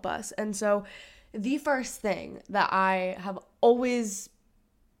really help us. And so the first thing that I have always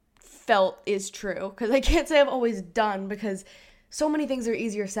felt is true, because I can't say I've always done, because so many things are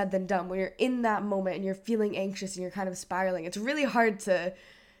easier said than done. When you're in that moment and you're feeling anxious and you're kind of spiraling, it's really hard to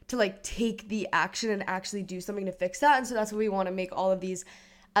like take the action and actually do something to fix that. And so that's what we want to make all of these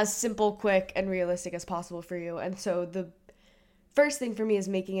as simple, quick, and realistic as possible for you. And so the first thing for me is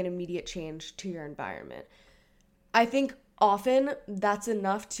making an immediate change to your environment. I think often that's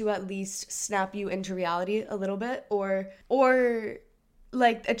enough to at least snap you into reality a little bit, or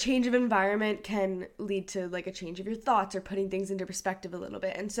like a change of environment can lead to, like, a change of your thoughts or putting things into perspective a little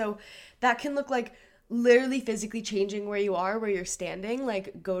bit. And so that can look like literally physically changing where you are, where you're standing,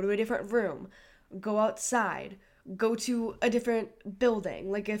 like go to a different room, go outside, go to a different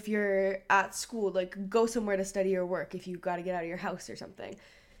building. Like if you're at school, like go somewhere to study or work if you got to get out of your house or something.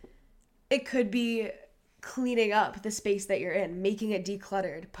 It could be cleaning up the space that you're in, making it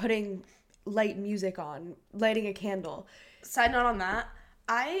decluttered, putting light music on, lighting a candle. Side note on that,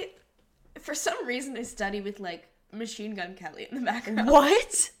 for some reason, I study with, like, Machine Gun Kelly in the background.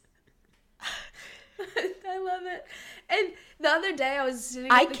 What? I love it. And the other day, I was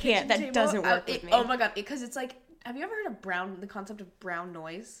sitting I at the can't. kitchen That table. doesn't work with me. Oh my god, because it's like, have you ever heard of the concept of brown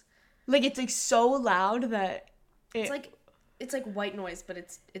noise? Like it's like so loud that It's like white noise, but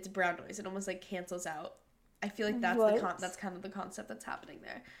it's brown noise. It almost like cancels out. I feel like that's that's kind of the concept that's happening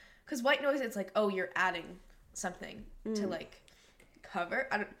there. Because white noise, it's like, oh, you're adding something to like cover.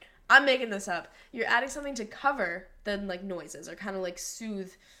 I'm making this up. You're adding something to cover the like noises or kind of like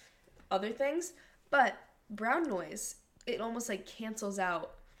soothe other things. But brown noise, it almost like cancels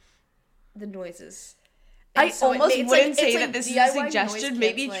out the noises. And I so almost wouldn't say that this is a DIY suggestion. noise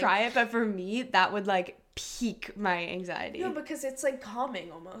Maybe canceling. try it, but for me, that would like peak my anxiety. No, because it's like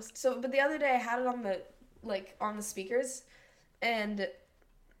calming almost. So, but the other day I had it on the speakers, and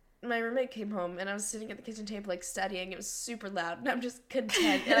my roommate came home, and I was sitting at the kitchen table like studying. It was super loud, and I'm just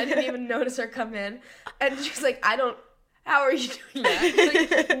content, and I didn't even notice her come in, and she's like, how are you doing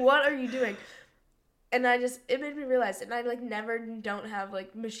that? Like, what are you doing? And it made me realize, and I like don't have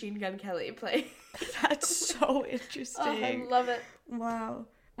like Machine Gun Kelly playing. That's so interesting. Oh, I love it. Wow.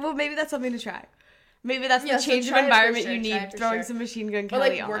 Well, maybe that's something to try. Maybe that's Yeah, the so change of try it for environment sure, you try it need. for Throwing sure. some Machine Gun Or Kelly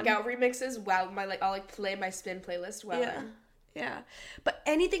like on. workout remixes while I'll like play my spin playlist while Yeah. But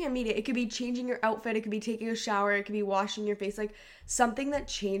anything immediate. It could be changing your outfit. It could be taking a shower. It could be washing your face. Like something that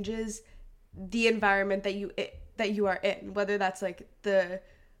changes the environment that you are in. Whether that's like the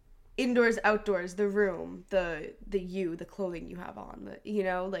indoors, outdoors, the room, the clothing you have on.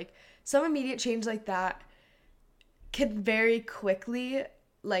 Like some immediate change like that can very quickly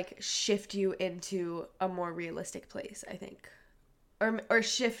like shift you into a more realistic place, I think. Or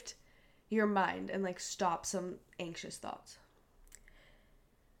shift your mind and like stop some anxious thoughts.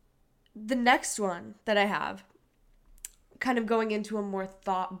 The next one that I have, kind of going into a more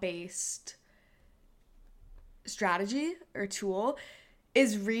thought-based strategy or tool,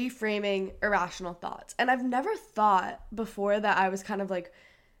 is reframing irrational thoughts. And I've never thought before that I was kind of like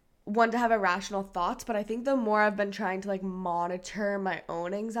one to have irrational thoughts, but I think the more I've been trying to like monitor my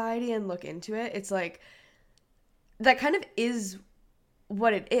own anxiety and look into it, it's like that kind of is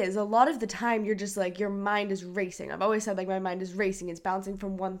what it is. A lot of the time you're just like, your mind is racing. I've always said like my mind is racing. It's bouncing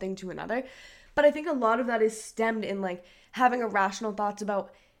from one thing to another. But I think a lot of that is stemmed in like having irrational thoughts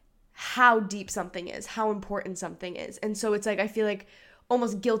about how deep something is, how important something is. And so it's like, I feel like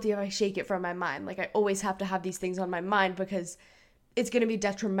almost guilty if I shake it from my mind. Like I always have to have these things on my mind because it's going to be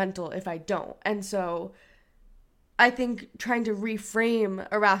detrimental if I don't. And so I think trying to reframe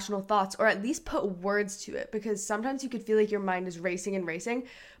irrational thoughts, or at least put words to it, because sometimes you could feel like your mind is racing and racing,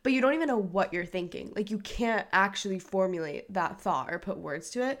 but you don't even know what you're thinking. Like you can't actually formulate that thought or put words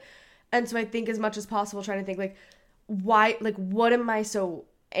to it. And so I think as much as possible trying to think like, why, like what am I so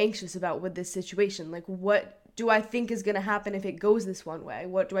anxious about with this situation? Like what do I think is going to happen if it goes this one way?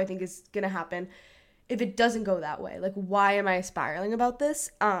 What do I think is going to happen if it doesn't go that way? Like why am I spiraling about this?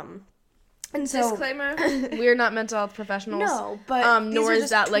 And so, disclaimer, we're not mental health professionals. No, but nor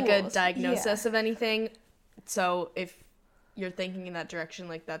is that like a tools. diagnosis of anything. So if you're thinking in that direction,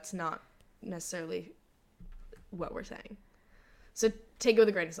 like that's not necessarily what we're saying. So take it with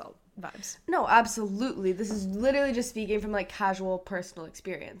a grain of salt vibes. No, absolutely. This is literally just speaking from like casual personal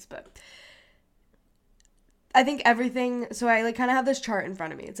experience, but I think everything, so I like kind of have this chart in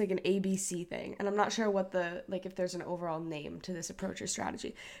front of me. It's like an ABC thing, and I'm not sure what if there's an overall name to this approach or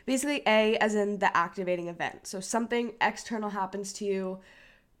strategy. Basically, A as in the activating event. So something external happens to you,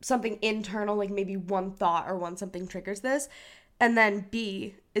 something internal, like maybe one thought or something triggers this. And then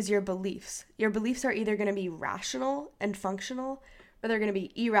B is your beliefs. Your beliefs are either going to be rational and functional, or they're going to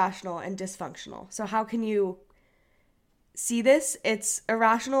be irrational and dysfunctional. So how can you see this? It's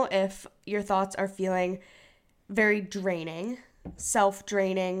irrational if your thoughts are feeling very draining,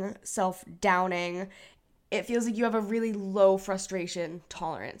 self-draining, self-downing. It feels like you have a really low frustration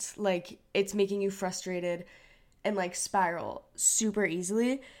tolerance. Like it's making you frustrated and like spiral super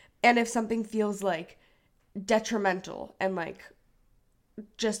easily. And if something feels like detrimental and like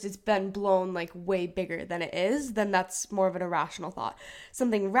just it's been blown like way bigger than it is, then that's more of an irrational thought.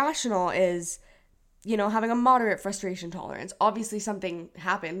 Something rational is, having a moderate frustration tolerance. Obviously something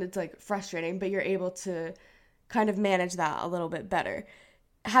happened, it's like frustrating, but you're able to kind of manage that a little bit better.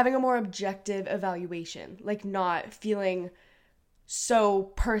 Having a more objective evaluation, like not feeling so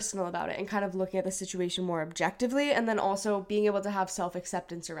personal about it and kind of looking at the situation more objectively, and then also being able to have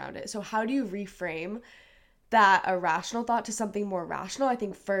self-acceptance around it. So how do you reframe that irrational thought to something more rational? I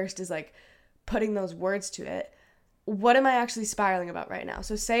think first is like putting those words to it. What am I actually spiraling about right now?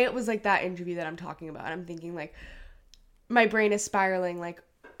 So say it was like that interview that I'm talking about, and I'm thinking like my brain is spiraling like,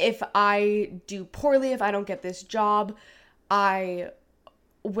 if I do poorly, if I don't get this job, I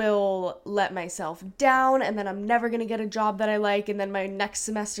will let myself down, and then I'm never going to get a job that I like, and then my next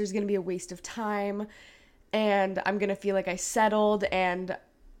semester is going to be a waste of time, and I'm going to feel like I settled, and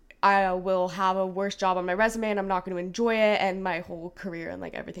I will have a worse job on my resume, and I'm not going to enjoy it, and my whole career and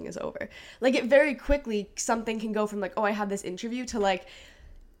like everything is over. Like, it very quickly, something can go from like, oh, I had this interview, to like,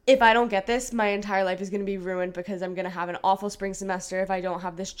 if I don't get this, my entire life is going to be ruined because I'm going to have an awful spring semester if I don't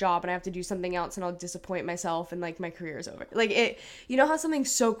have this job, and I have to do something else, and I'll disappoint myself, and like my career is over. Like, it, you know how something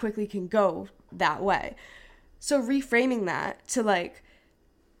so quickly can go that way. So reframing that to like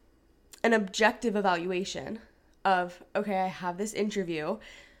an objective evaluation of, okay, I have this interview,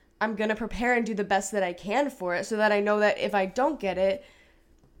 I'm going to prepare and do the best that I can for it, so that I know that if I don't get it,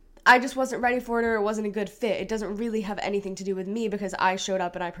 I just wasn't ready for it, or it wasn't a good fit. It doesn't really have anything to do with me because I showed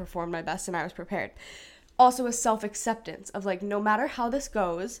up and I performed my best and I was prepared. Also a self-acceptance of like, no matter how this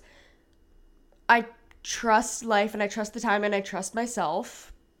goes, I trust life and I trust the time and I trust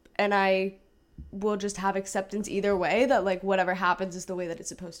myself, and I will just have acceptance either way, that like whatever happens is the way that it's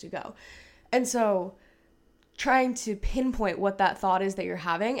supposed to go. And so trying to pinpoint what that thought is that you're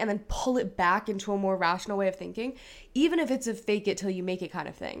having and then pull it back into a more rational way of thinking, even if it's a fake it till you make it kind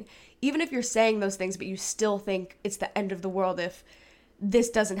of thing. Even if you're saying those things, but you still think it's the end of the world if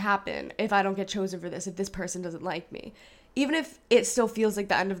this doesn't happen, if I don't get chosen for this, if this person doesn't like me. Even if it still feels like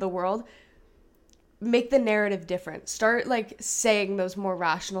the end of the world, make the narrative different. Start like saying those more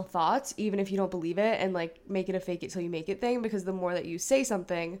rational thoughts, even if you don't believe it, and like make it a fake it till you make it thing, because the more that you say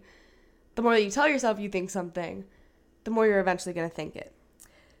something, the more that you tell yourself you think something, the more you're eventually going to think it.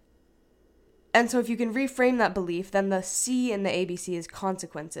 And so if you can reframe that belief, then the C in the ABC is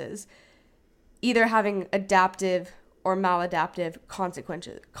consequences. Either having adaptive or maladaptive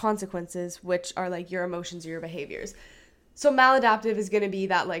consequences, which are like your emotions or your behaviors. So maladaptive is going to be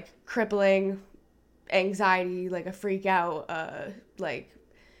that like crippling anxiety, like a freak out, like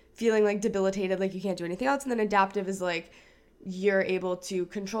feeling like debilitated, like you can't do anything else. And then adaptive is like, you're able to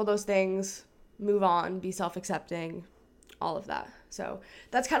control those things, move on, be self-accepting, all of that. So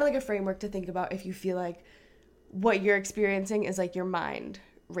that's kind of like a framework to think about if you feel like what you're experiencing is like your mind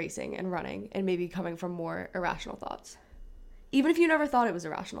racing and running and maybe coming from more irrational thoughts. Even if you never thought it was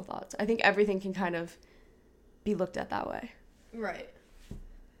irrational thoughts, I think everything can kind of be looked at that way. Right.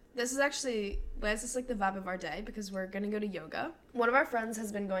 This is actually, this is like the vibe of our day because we're going to go to yoga. One of our friends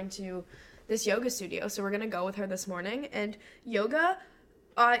has been going to this yoga studio, so we're going to go with her this morning. And yoga,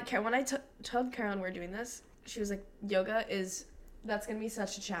 when I told Caroline we're doing this, she was like, that's going to be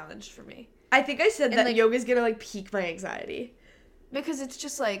such a challenge for me. I think I said that like, yoga's going to like pique my anxiety. Because it's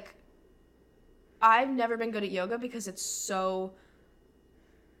just like, I've never been good at yoga because it's so,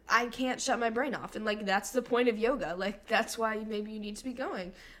 I can't shut my brain off. And like, that's the point of yoga. Like, that's why maybe you need to be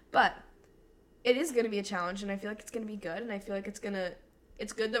going. But it is going to be a challenge, and I feel like it's going to be good, and I feel like it's good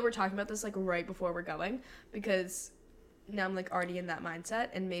that we're talking about this like right before we're going, because now I'm like already in that mindset,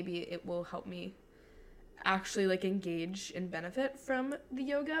 and maybe it will help me actually like engage and benefit from the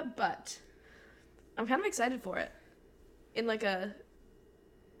yoga. But I'm kind of excited for it. I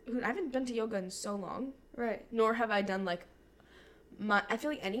haven't been to yoga in so long, right? Nor have I done like I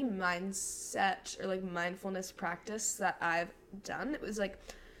feel like any mindset or like mindfulness practice that I've done, it was like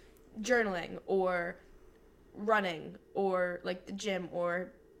journaling or running or like the gym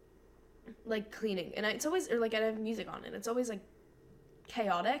or like cleaning, and it's always, or like I have music on, and it's always like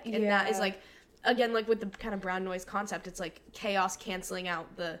chaotic, and that is like, again, like with the kind of brown noise concept, it's like chaos canceling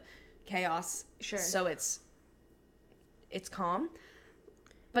out the chaos, so it's calm.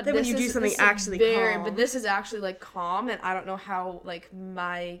 But then when you do something actually calm, but this is actually like calm, and I don't know how like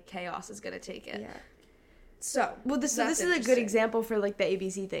my chaos is gonna take it. Yeah. So, this is a good example for like the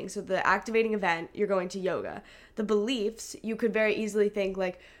ABC thing. So the activating event, you're going to yoga. The beliefs, you could very easily think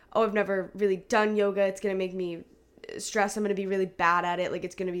like, oh, I've never really done yoga. It's going to make me stressed. I'm going to be really bad at it. Like,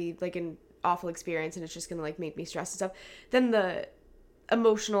 it's going to be like an awful experience, and it's just going to like make me stressed and stuff. Then the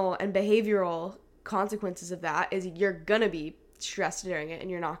emotional and behavioral consequences of that is you're going to be stressed during it, and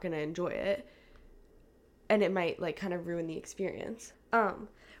you're not going to enjoy it. And it might like kind of ruin the experience.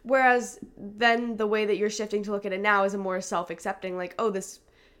 Whereas then the way that you're shifting to look at it now is a more self-accepting, like, oh, this,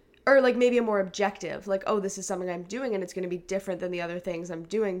 or like maybe a more objective, like, oh, this is something I'm doing and it's going to be different than the other things I'm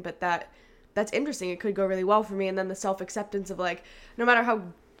doing, but that that's interesting. It could go really well for me. And then the self-acceptance of like, no matter how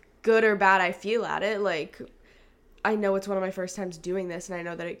good or bad I feel at it, like, I know it's one of my first times doing this, and I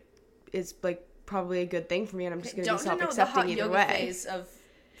know that it is like probably a good thing for me, and I'm just going to be self-accepting either way. Phase of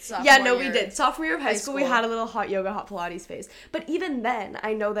we did. Sophomore year of high school, we had a little hot yoga, hot Pilates phase. But even then,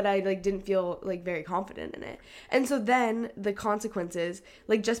 I know that I like didn't feel like very confident in it. And so then the consequences,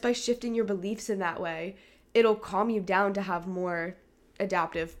 like just by shifting your beliefs in that way, it'll calm you down to have more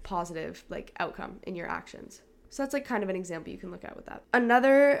adaptive, positive like outcome in your actions. So that's like kind of an example you can look at with that.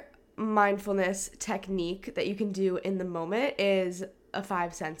 Another mindfulness technique that you can do in the moment is a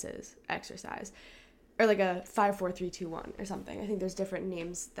 5 senses exercise, or like a 5, 4, 3, 2, 1 or something. I think there's different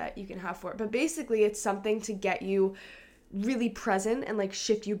names that you can have for it, but basically it's something to get you really present and like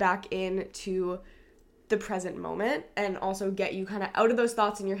shift you back into the present moment, and also get you kind of out of those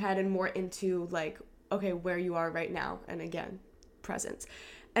thoughts in your head and more into like, okay, where you are right now, and again, presence.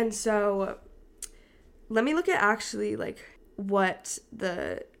 And so let me look at actually like what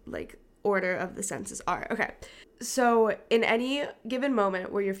the like order of the senses are. Okay, so in any given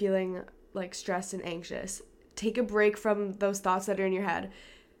moment where you're feeling like stressed and anxious, take a break from those thoughts that are in your head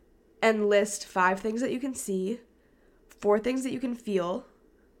and list 5 things that you can see, 4 things that you can feel,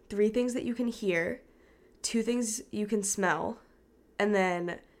 3 things that you can hear, 2 things you can smell, and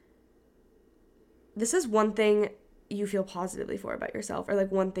then this is 1 thing you feel positively for about yourself, or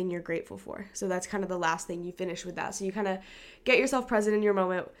like 1 thing you're grateful for. So that's kind of the last thing you finish with that. So you kind of get yourself present in your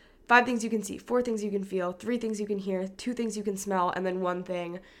moment. 5 things you can see, 4 things you can feel, 3 things you can hear, 2 things you can smell, and then 1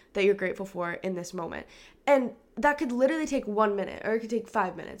 thing that you're grateful for in this moment. And that could literally take 1 minute, or it could take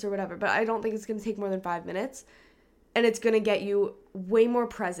 5 minutes or whatever, but I don't think it's going to take more than 5 minutes. And it's going to get you way more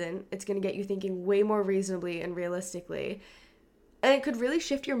present. It's going to get you thinking way more reasonably and realistically. And it could really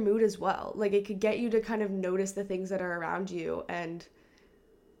shift your mood as well. Like, it could get you to kind of notice the things that are around you and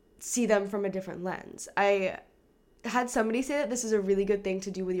see them from a different lens. I had somebody say that this is a really good thing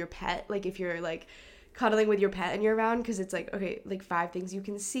to do with your pet. Like, if you're, like, cuddling with your pet and you're around, because it's like, okay, like 5 things you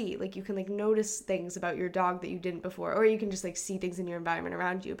can see. Like, you can, like, notice things about your dog that you didn't before. Or you can just, like, see things in your environment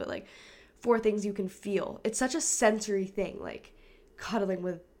around you. But, like, 4 things you can feel. It's such a sensory thing, like, cuddling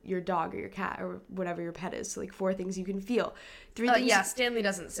with your dog or your cat or whatever your pet is. So like 4 things you can feel. 3 things. Yeah, Stanley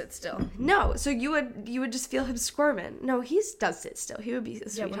doesn't sit still. No, so you would just feel him squirming. No, he does sit still. He would be a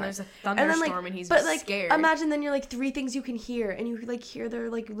sweetheart. Yeah, when there's a thunderstorm and he's scared. Imagine then you're like 3 things you can hear, and you like hear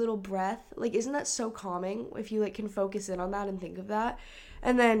their like little breath. Like, isn't that so calming if you like can focus in on that and think of that?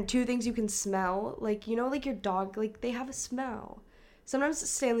 And then 2 things you can smell. Like, you know, like your dog, like they have a smell. Sometimes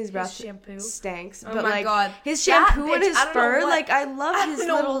Stanley's breath stinks, but like God. His shampoo and his fur, like I love his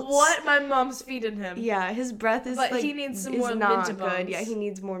little. I don't know what my mom's feeding him. Yeah, his breath is but like he needs some more minty bones. Good. Yeah, he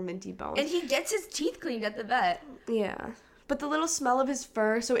needs more minty bones. And he gets his teeth cleaned at the vet. Yeah, but the little smell of his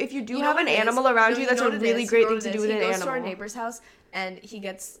fur. So if you do have an animal around you, that's a really great thing to do with an animal. He goes to our neighbor's house and he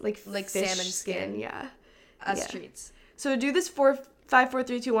gets like salmon skin. Yeah, as treats. So do this 5, 4,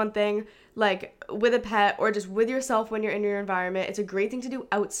 3, 2, 1 thing, like with a pet or just with yourself when you're in your environment. It's a great thing to do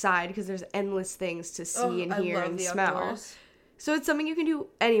outside because there's endless things to see and hear and smell. Outdoors. So it's something you can do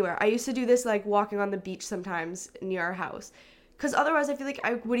anywhere. I used to do this like walking on the beach sometimes near our house, because otherwise I feel like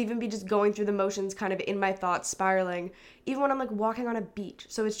I would even be just going through the motions kind of in my thoughts, spiraling, even when I'm like walking on a beach.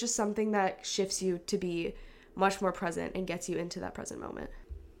 So it's just something that shifts you to be much more present and gets you into that present moment.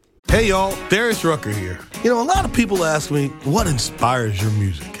 Hey y'all, Darius Rucker here. You know, a lot of people ask me, what inspires your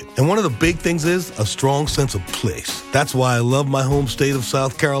music? And one of the big things is a strong sense of place. That's why I love my home state of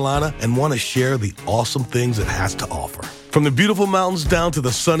South Carolina and want to share the awesome things it has to offer. From the beautiful mountains down to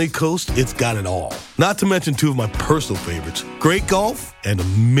the sunny coast, it's got it all. Not to mention 2 of my personal favorites, great golf and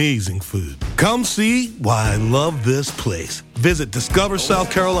amazing food. Come see why I love this place. Visit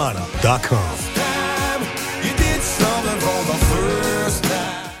discoversouthcarolina.com.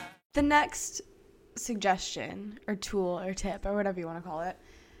 The next suggestion or tool or tip or whatever you want to call it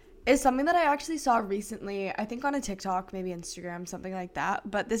is something that I actually saw recently, I think on a TikTok, maybe Instagram, something like that.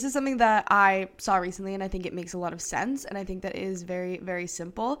 But this is something that I saw recently and I think it makes a lot of sense, and I think that is very, very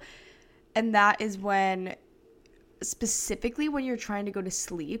simple. And that is when, specifically when you're trying to go to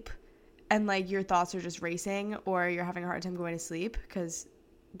sleep and like your thoughts are just racing or you're having a hard time going to sleep, because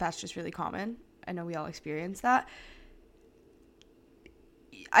that's just really common. I know we all experience that.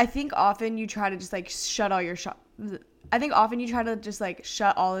 I think often you try to just like shut all your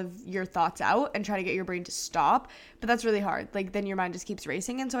thoughts out and try to get your brain to stop, but that's really hard. Like then your mind just keeps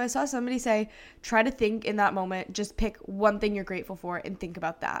racing. And so I saw somebody say, try to think in that moment, just pick 1 thing you're grateful for and think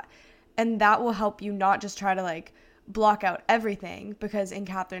about that. And that will help you not just try to like block out everything, because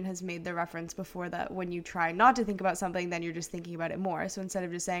Catherine has made the reference before that when you try not to think about something, then you're just thinking about it more. So instead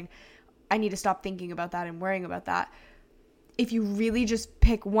of just saying, I need to stop thinking about that and worrying about that. If you really just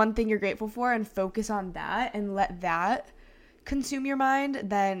pick one thing you're grateful for and focus on that and let that consume your mind,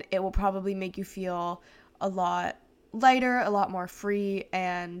 then it will probably make you feel a lot lighter, a lot more free,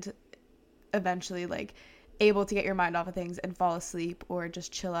 and eventually like able to get your mind off of things and fall asleep or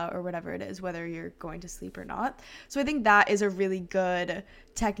just chill out or whatever it is, whether you're going to sleep or not. So I think that is a really good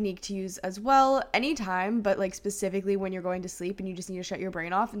technique to use as well anytime, but like specifically when you're going to sleep and you just need to shut your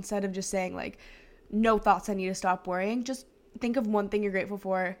brain off, instead of just saying like, no thoughts, I need to stop worrying, just think of one thing you're grateful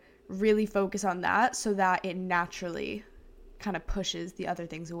for, really focus on that so that it naturally kind of pushes the other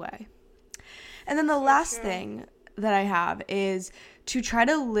things away. And then the last thing that I have is to try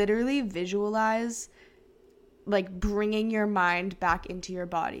to literally visualize like bringing your mind back into your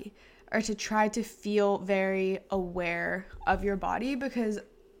body, or to try to feel very aware of your body, because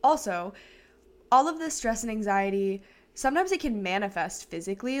also all of this stress and anxiety, sometimes it can manifest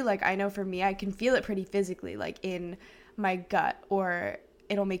physically. Like I know for me, I can feel it pretty physically, like in my gut, or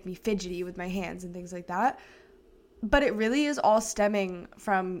it'll make me fidgety with my hands and things like that. But it really is all stemming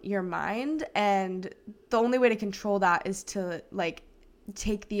from your mind, and the only way to control that is to like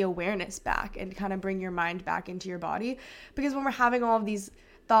take the awareness back and kind of bring your mind back into your body. Because when we're having all of these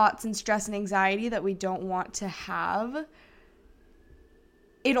thoughts and stress and anxiety that we don't want to have,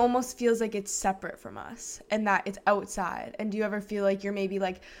 it almost feels like it's separate from us and that it's outside. And do you ever feel like you're maybe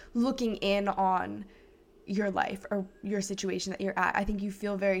like looking in on your life or your situation that you're at? I think you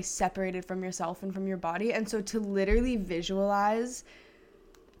feel very separated from yourself and from your body. And so to literally visualize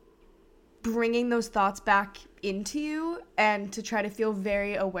bringing those thoughts back into you and to try to feel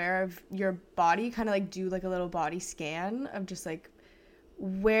very aware of your body, kind of like do like a little body scan of just like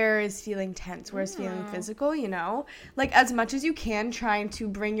where is feeling tense, where is feeling physical, you know, like as much as you can, trying to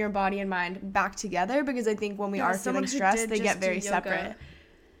bring your body and mind back together, because I think when we are feeling stressed, they get very separate.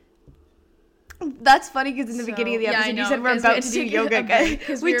 That's funny because in the beginning of the episode you said we're about to do yoga,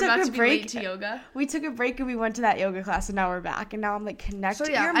 because we took a break to yoga. We took a break and we went to that yoga class, and now we're back, and now I'm like, connect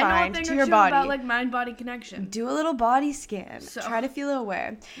your mind to your body. About like mind-body connection. Do a little body scan. So, try to feel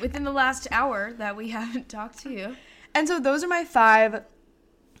aware. Within the last hour that we haven't talked to you. And so those are my 5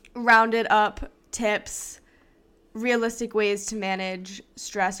 rounded up tips, realistic ways to manage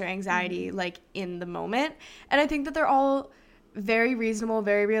stress or anxiety like in the moment. And I think that they're all very reasonable,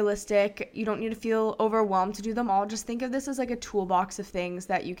 very realistic. You don't need to feel overwhelmed to do them all. Just think of this as like a toolbox of things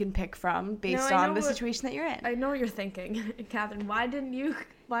that you can pick from based on the situation that you're in. I know what you're thinking, Catherine. Why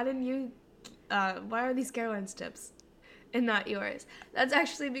are these Caroline's tips and not yours? That's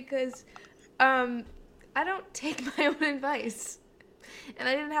actually because I don't take my own advice. And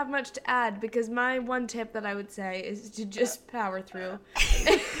I didn't have much to add, because my one tip that I would say is to just power through.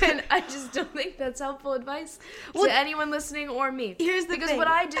 And I just don't think that's helpful advice to anyone listening or me. Here's the thing. Because what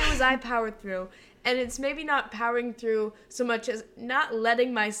I do is I power through. And it's maybe not powering through so much as not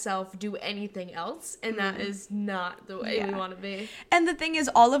letting myself do anything else. And that is not the way we want to be. And the thing is,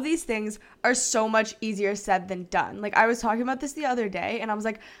 all of these things are so much easier said than done. Like, I was talking about this the other day, and I was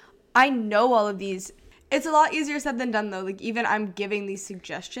like, I know all of these. It's a lot easier said than done, though. Like, even I'm giving these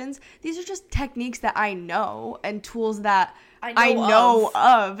suggestions. These are just techniques that I know and tools that I know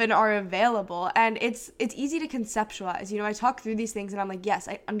of and are available. And it's easy to conceptualize. You know, I talk through these things and I'm like, yes,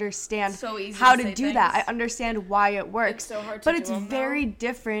 I understand how to do that. I understand why it works. It's so hard to but it's very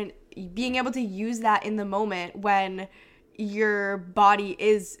different being able to use that in the moment when your body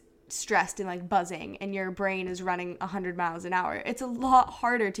is stressed and like buzzing and your brain is running 100 miles an hour. It's a lot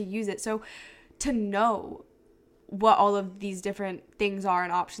harder to use it. So to know what all of these different things are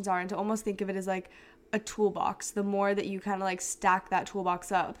and options are, and to almost think of it as like a toolbox, the more that you kind of like stack that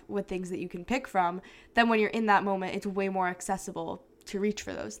toolbox up with things that you can pick from, then when you're in that moment, it's way more accessible to reach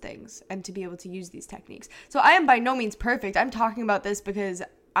for those things and to be able to use these techniques. So I am by no means perfect. I'm talking about this because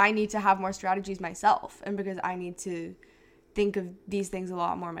I need to have more strategies myself, and because I need to think of these things a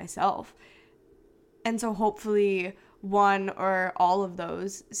lot more myself. And so hopefully one or all of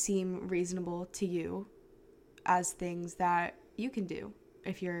those seem reasonable to you as things that you can do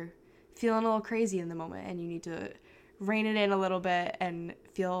if you're feeling a little crazy in the moment and you need to rein it in a little bit and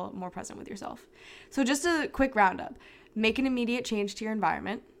feel more present with yourself. So just a quick roundup. Make an immediate change to your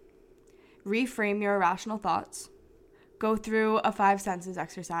environment. Reframe your irrational thoughts. Go through a 5 senses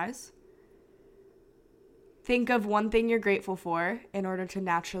exercise. Think of one thing you're grateful for in order to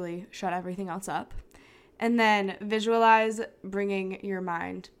naturally shut everything else up. And then visualize bringing your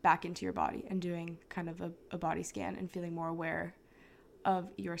mind back into your body and doing kind of a body scan and feeling more aware of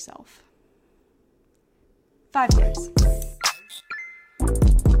yourself. 5 tips.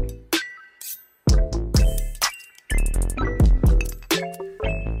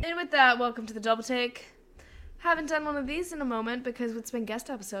 Anyway, with that, welcome to the Double Take. Haven't done one of these in a moment because it's been guest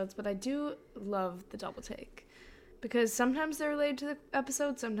episodes, but I do love the Double Take. Because sometimes they're related to the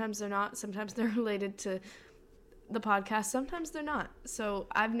episode, sometimes they're not. Sometimes they're related to the podcast, sometimes they're not. So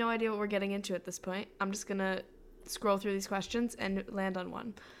I have no idea what we're getting into at this point. I'm just going to scroll through these questions and land on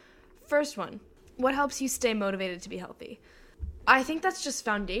one. First one, what helps you stay motivated to be healthy? I think that's just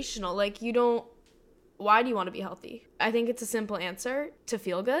foundational. Like, why do you want to be healthy? I think it's a simple answer. To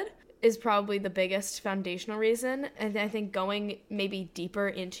feel good is probably the biggest foundational reason. And I think going maybe deeper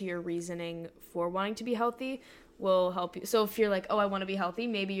into your reasoning for wanting to be healthy will help you. So if you're like, oh, I want to be healthy,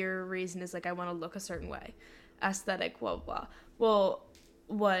 maybe your reason is like, I want to look a certain way. Aesthetic, blah, blah. Well,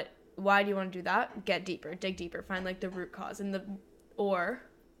 why do you want to do that? Get deeper, dig deeper, find like the root cause. Or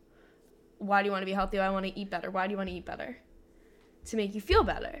why do you want to be healthy? I want to eat better. Why do you want to eat better? To make you feel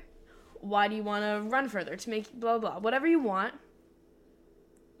better. Why do you want to run further? To make blah, blah. Whatever you want,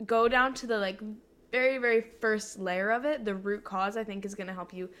 go down to the like very, very first layer of it. The root cause, I think, is going to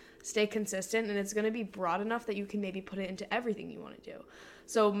help you stay consistent, and it's going to be broad enough that you can maybe put it into everything you want to do.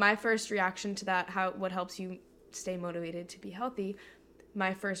 So my first reaction to that, what helps you stay motivated to be healthy,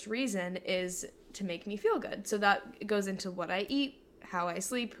 my first reason is to make me feel good. So that goes into what I eat, how I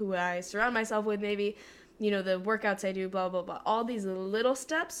sleep, who I surround myself with, maybe, the workouts I do, blah, blah, blah. All these little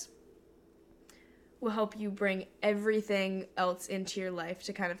steps will help you bring everything else into your life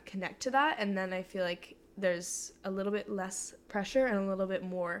to kind of connect to that. And then I feel like there's a little bit less pressure and a little bit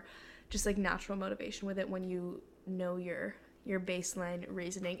more just like natural motivation with it when you know your baseline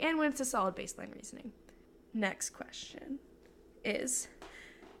reasoning and when it's a solid baseline reasoning. Next question is,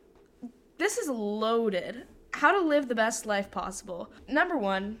 this is loaded. How to live the best life possible. Number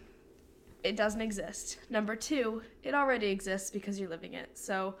 1, it doesn't exist. Number 2, it already exists because you're living it.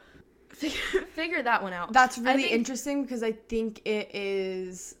 So figure that one out. That's really interesting because I think it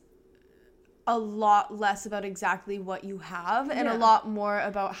is a lot less about exactly what you have and a lot more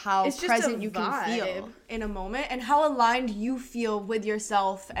about how present you can feel in a moment and how aligned you feel with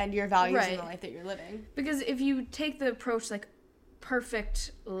yourself and your values in the life that you're living. Because if you take the approach like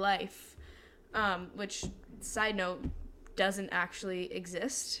perfect life, which, side note, doesn't actually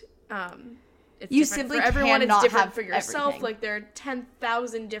exist, it's you different simply for everyone. It's different for yourself. Everything. Like, there are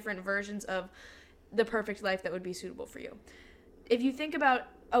 10,000 different versions of the perfect life that would be suitable for you. If you think about,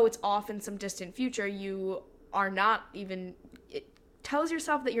 it's off in some distant future, you are not even, it tells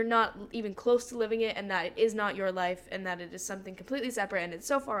yourself that you're not even close to living it, and that it is not your life, and that it is something completely separate, and it's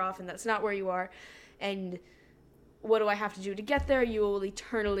so far off, and that's not where you are, and what do I have to do to get there? You will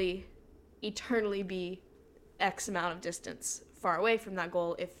eternally be X amount of distance far away from that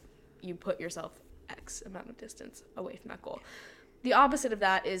goal if you put yourself X amount of distance away from that goal. The opposite of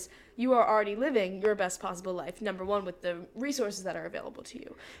that is you are already living your best possible life, number 1, with the resources that are available to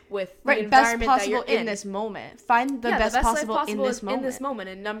you, with the environment that you're in. In this moment. Find the best possible in this moment. In this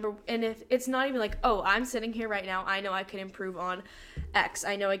moment. And if it's not even like, I'm sitting here right now, I know I can improve on X.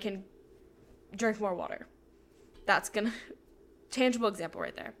 I know I can drink more water. That's gonna, tangible example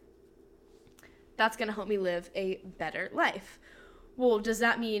right there. That's gonna help me live a better life. Well, does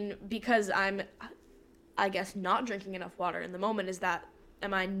that mean because I'm, I guess, not drinking enough water in the moment,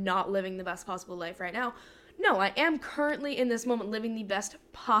 am I not living the best possible life right now? No, I am currently in this moment living the best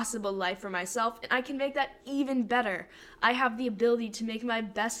possible life for myself, and I can make that even better. I have the ability to make my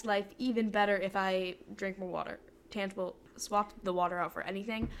best life even better if I drink more water. Tangible, swap the water out for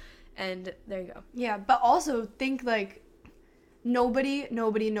anything, and there you go. Yeah, but also think like, nobody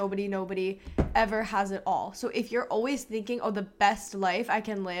ever has it all. So if you're always thinking, the best life I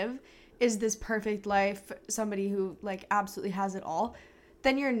can live is this perfect life, somebody who like absolutely has it all,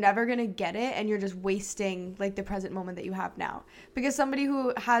 then you're never gonna get it, and you're just wasting like the present moment that you have now. Because somebody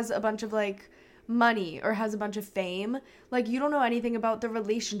who has a bunch of like money or has a bunch of fame, like, you don't know anything about the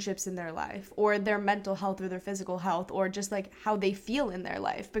relationships in their life or their mental health or their physical health or just like how they feel in their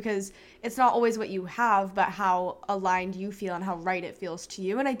life, because it's not always what you have but how aligned you feel and how right it feels to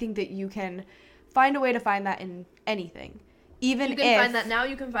you. And I think that you can find a way to find that in anything. Even you can find that now,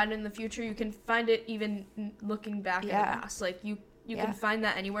 you can find it in the future, you can find it even looking back in the past. Like, you can find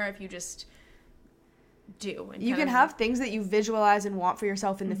that anywhere if you just do. And you can have things that you visualize and want for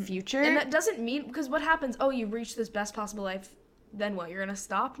yourself in the future. And that doesn't mean, because what happens, you reach this best possible life, then what, you're gonna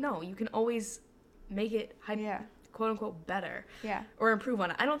stop? No, you can always make it quote unquote better, or improve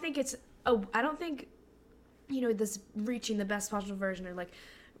on it. I don't think this reaching the best possible version or like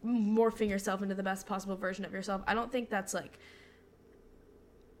morphing yourself into the best possible version of yourself, I don't think that's like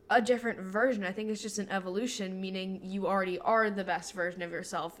a different version. I think it's just an evolution, meaning you already are the best version of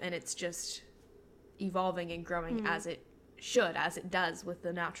yourself, and it's just evolving and growing as it should, as it does with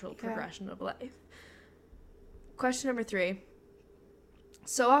the natural progression of life. Question number 3.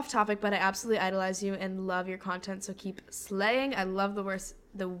 So off topic, but I absolutely idolize you and love your content, so keep slaying. I love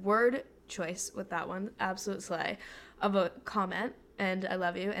the word choice with that one. Absolute slay of a comment, and I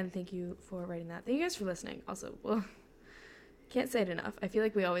love you, and thank you for writing that. Thank you guys for listening. Also, well, can't say it enough. I feel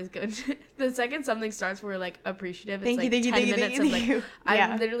like we always go the second something starts, we're like appreciative. It's Thank you.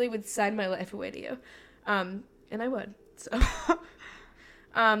 I literally would sign my life away to you. And I would. So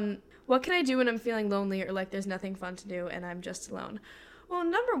what can I do when I'm feeling lonely or like there's nothing fun to do and I'm just alone? Well,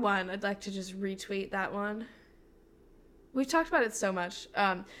 number 1, I'd like to just retweet that one. We've talked about it so much.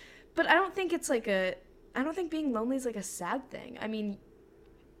 But I don't think it's like I don't think being lonely is like a sad thing. I mean,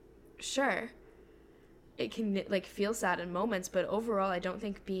 sure, it can like feel sad in moments, but overall I don't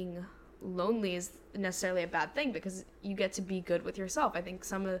think being lonely is necessarily a bad thing because you get to be good with yourself. I think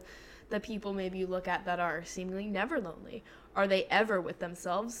some of the people maybe you look at that are seemingly never lonely, are they ever with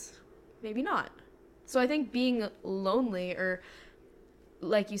themselves? Maybe not. So I think being lonely, or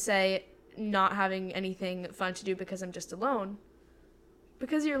like you say, not having anything fun to do because I'm just alone,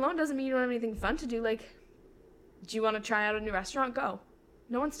 because you're alone doesn't mean you don't have anything fun to do. Like, do you want to try out a new restaurant? Go.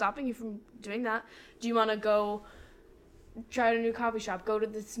 No one's stopping you from doing that. Do you want to go try out a new coffee shop? Go to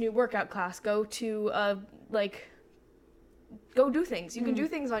this new workout class. Go to, go do things. You can do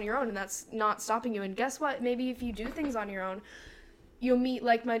things on your own, and that's not stopping you. And guess what? Maybe if you do things on your own, you'll meet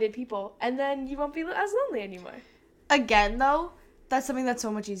like-minded people, and then you won't be as lonely anymore. Again, though, that's something that's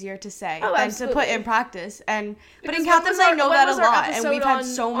so much easier to say than absolutely. to put in practice. And but in Because Catholics, I know that a lot, and we've had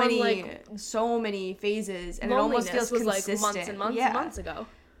episode so many phases, and it almost feels was consistent. like months and months and months ago.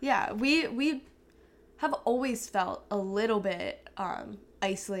 Yeah, we have always felt a little bit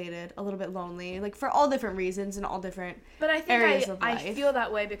isolated, a little bit lonely, like for all different reasons and all different areas of life. I feel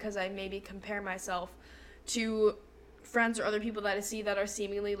that way because I maybe compare myself to friends or other people that I see that are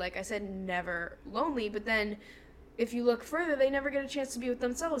seemingly, like I said, never lonely, but then if you look further, they never get a chance to be with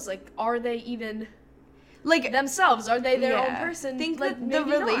themselves. Like, are they even like themselves? Are they their own person? Think like, that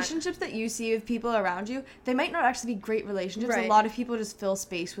the relationships that you see of people around you, they might not actually be great relationships. Right. A lot of people just fill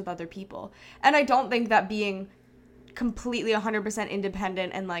space with other people. And I don't think that being completely 100%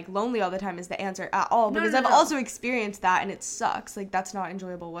 independent and like lonely all the time is the answer at all, because I've also experienced that, and it sucks. Like, that's not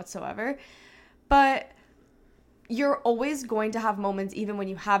enjoyable whatsoever. But you're always going to have moments, even when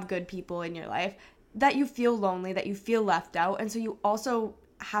you have good people in your life, that you feel lonely, that you feel left out. And so you also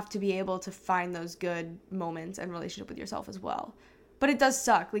have to be able to find those good moments and relationship with yourself as well. But it does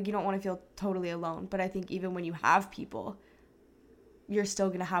suck. Like, you don't want to feel totally alone. But I think even when you have people, you're still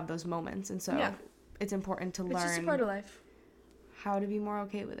going to have those moments. And so it's important to learn. It's just a part of life. How to be more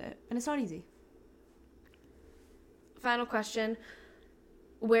okay with it. And it's not easy. Final question.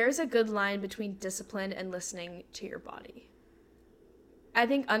 Where's a good line between discipline and listening to your body? I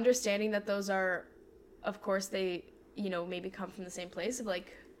think understanding that those are, of course, they, maybe come from the same place of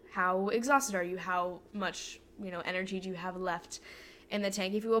like, how exhausted are you? How much, energy do you have left in the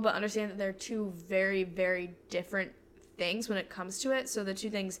tank, if you will? But understand that they're two very, very different things when it comes to it. So the two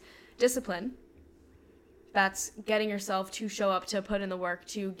things, discipline, that's getting yourself to show up, to put in the work,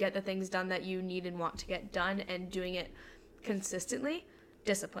 to get the things done that you need and want to get done, and doing it consistently.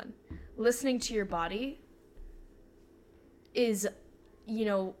 Discipline. Listening to your body is,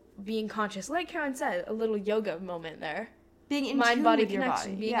 being conscious. Like Karen said, a little yoga moment there. Being in mind tune body with connection,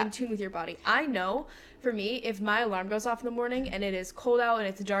 your body. being in tune with your body. I know, for me, if my alarm goes off in the morning and it is cold out and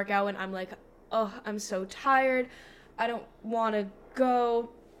it's dark out and I'm like, oh, I'm so tired, I don't want to go,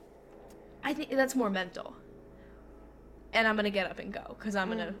 I think that's more mental. And I'm going to get up and go because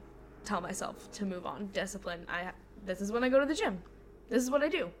I'm going to tell myself to move on. Discipline. This is when I go to the gym. This is what I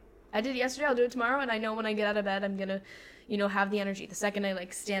do. I did it yesterday, I'll do it tomorrow, and I know when I get out of bed, I'm going to, have the energy. The second I,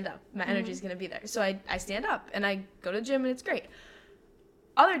 stand up, my energy is going to be there. So I stand up, and I go to the gym, and it's great.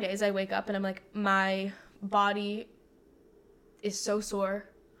 Other days, I wake up, and I'm like, my body is so sore.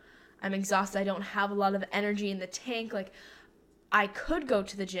 I'm exhausted. I don't have a lot of energy in the tank. Like, I could go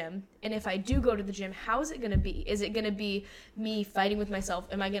to the gym, and if I do go to the gym, how is it going to be? Is it going to be me fighting with myself?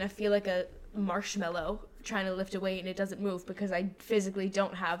 Am I going to feel like a marshmallow trying to lift a weight and it doesn't move because I physically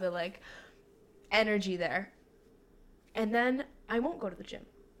don't have the energy there? And then I won't go to the gym.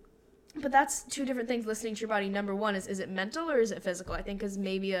 But that's two different things. Listening to your body, number one, is it mental or is it physical? I think is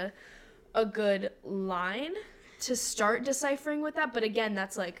maybe a good line to start deciphering with that. But again,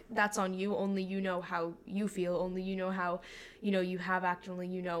 that's on you. Only you know how you feel. Only you know how you have acted. Only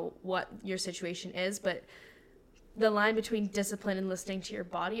you know what your situation is. But the line between discipline and listening to your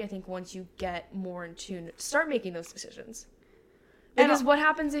body, I think once you get more in tune, start making those decisions. Because what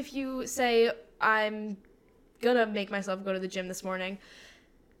happens if you say, I'm gonna make myself go to the gym this morning.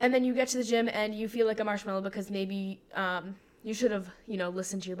 And then you get to the gym and you feel like a marshmallow because maybe you should have,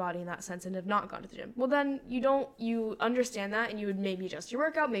 listened to your body in that sense and have not gone to the gym. Well, then you understand that, and you would maybe adjust your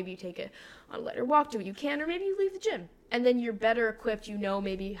workout. Maybe you take it on a lighter walk, do what you can, or maybe you leave the gym. And then you're better equipped,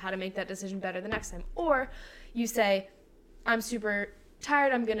 maybe how to make that decision better the next time. Or you say, I'm super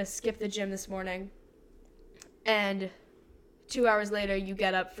tired, I'm going to skip the gym this morning. And 2 hours later, you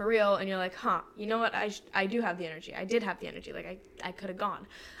get up for real, and you're like, you know what, I do have the energy. I did have the energy. Like, I could have gone.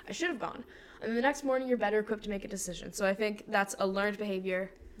 I should have gone. And then the next morning, you're better equipped to make a decision. So I think that's a learned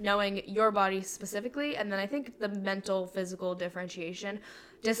behavior, knowing your body specifically. And then I think the mental, physical differentiation,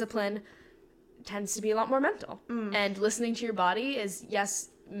 discipline tends to be a lot more mental. And listening to your body is, yes,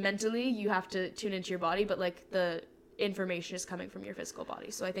 mentally you have to tune into your body, but like the information is coming from your physical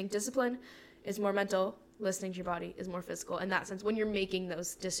body. So I think discipline is more mental, listening to your body is more physical in that sense when you're making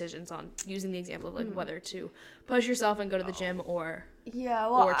those decisions on using the example of like whether to push yourself and go to the gym or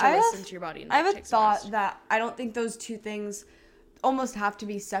listen to your body. And I have a thought that I don't think those two things almost have to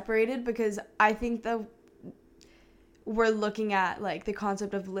be separated, because I think that we're looking at like the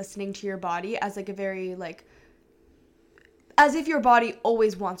concept of listening to your body as like a very like as if your body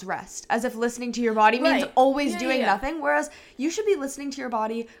always wants rest, as if listening to your body means always doing nothing, whereas you should be listening to your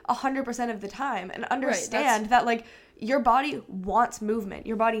body 100% of the time and understand that like your body wants movement,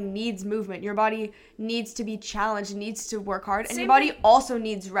 your body needs movement, your body needs to be challenged, needs to work hard, and your body also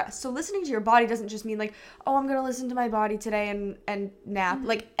needs rest. So listening to your body doesn't just mean like, oh, I'm gonna listen to my body today and nap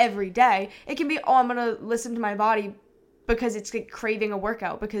like every day. It can be, oh, I'm gonna listen to my body because it's like craving a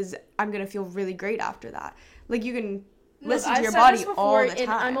workout because I'm gonna feel really great after that. Like you can listen to your body all the time.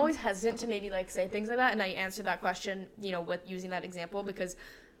 I'm always hesitant to maybe like say things like that, and I answer that question, with using that example because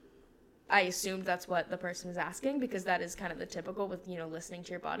I assumed that's what the person was asking, because that is kind of the typical with, listening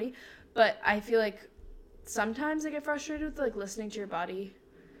to your body. But I feel like sometimes I get frustrated with like listening to your body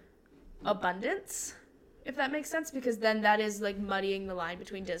abundance, if that makes sense, because then that is like muddying the line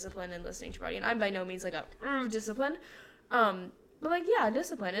between discipline and listening to your body. And I'm by no means like a discipline. But like, yeah,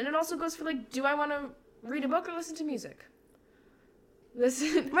 discipline. And it also goes for like, do I want to read a book or listen to music?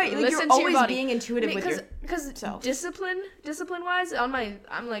 Listen, right? Like listen you're to always your body. being intuitive with because discipline wise, I'm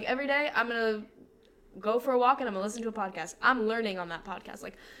like every day I'm gonna go for a walk and I'm gonna listen to a podcast. I'm learning on that podcast.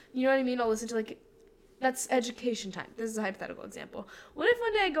 Like, you know what I mean? I'll listen to like, that's education time. This is a hypothetical example. What if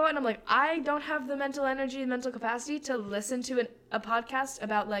one day I go out and I'm like, I don't have the mental energy and mental capacity to listen to a podcast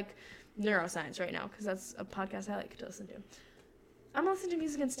about like neuroscience right now, because that's a podcast I like to listen to. I'm gonna listen to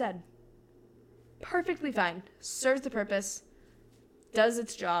music instead. Perfectly fine. Serves the purpose. Does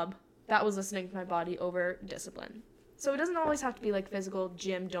its job. That was listening to my body over discipline. So it doesn't always have to be like physical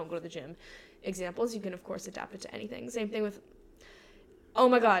gym, don't go to the gym examples. You can, of course, adapt it to anything. Same thing with, oh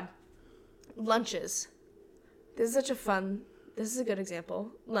my God, lunches. This is a good example.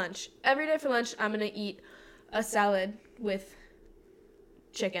 Lunch. Every day for lunch, I'm going to eat a salad with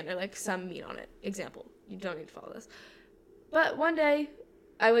chicken or like some meat on it. Example. You don't need to follow this. But one day,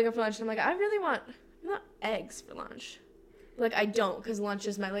 I wake up for lunch and I'm like, I really want, not eggs for lunch. Like, I don't, because lunch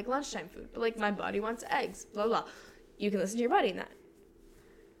is my, like, lunchtime food. But, like, my body wants eggs, blah, blah, blah. You can listen to your body in that.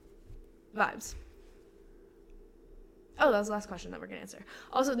 Vibes. Oh, that was the last question that we're going to answer.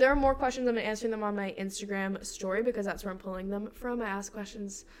 Also, there are more questions. I'm answering them on my Instagram story, because that's where I'm pulling them from. I ask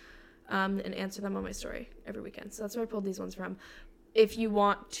questions and answer them on my story every weekend. So that's where I pulled these ones from. If you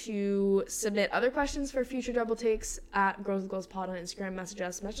want to submit other questions for future double takes, at Girls with Goals Pod on Instagram, message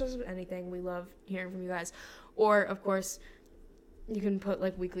us with anything. We love hearing from you guys. Or, of course, you can put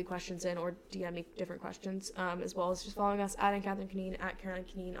like weekly questions in or DM me different questions, as well as just following us at Catherine Canine, at Caroline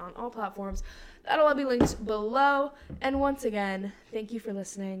Canine on all platforms. That'll all be linked below. And once again, thank you for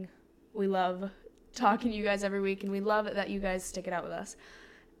listening. We love talking to you guys every week, and we love that you guys stick it out with us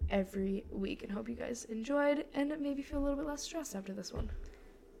every week, and hope you guys enjoyed and maybe feel a little bit less stressed after this one.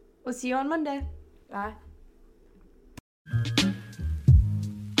 We'll see you on Monday. Bye.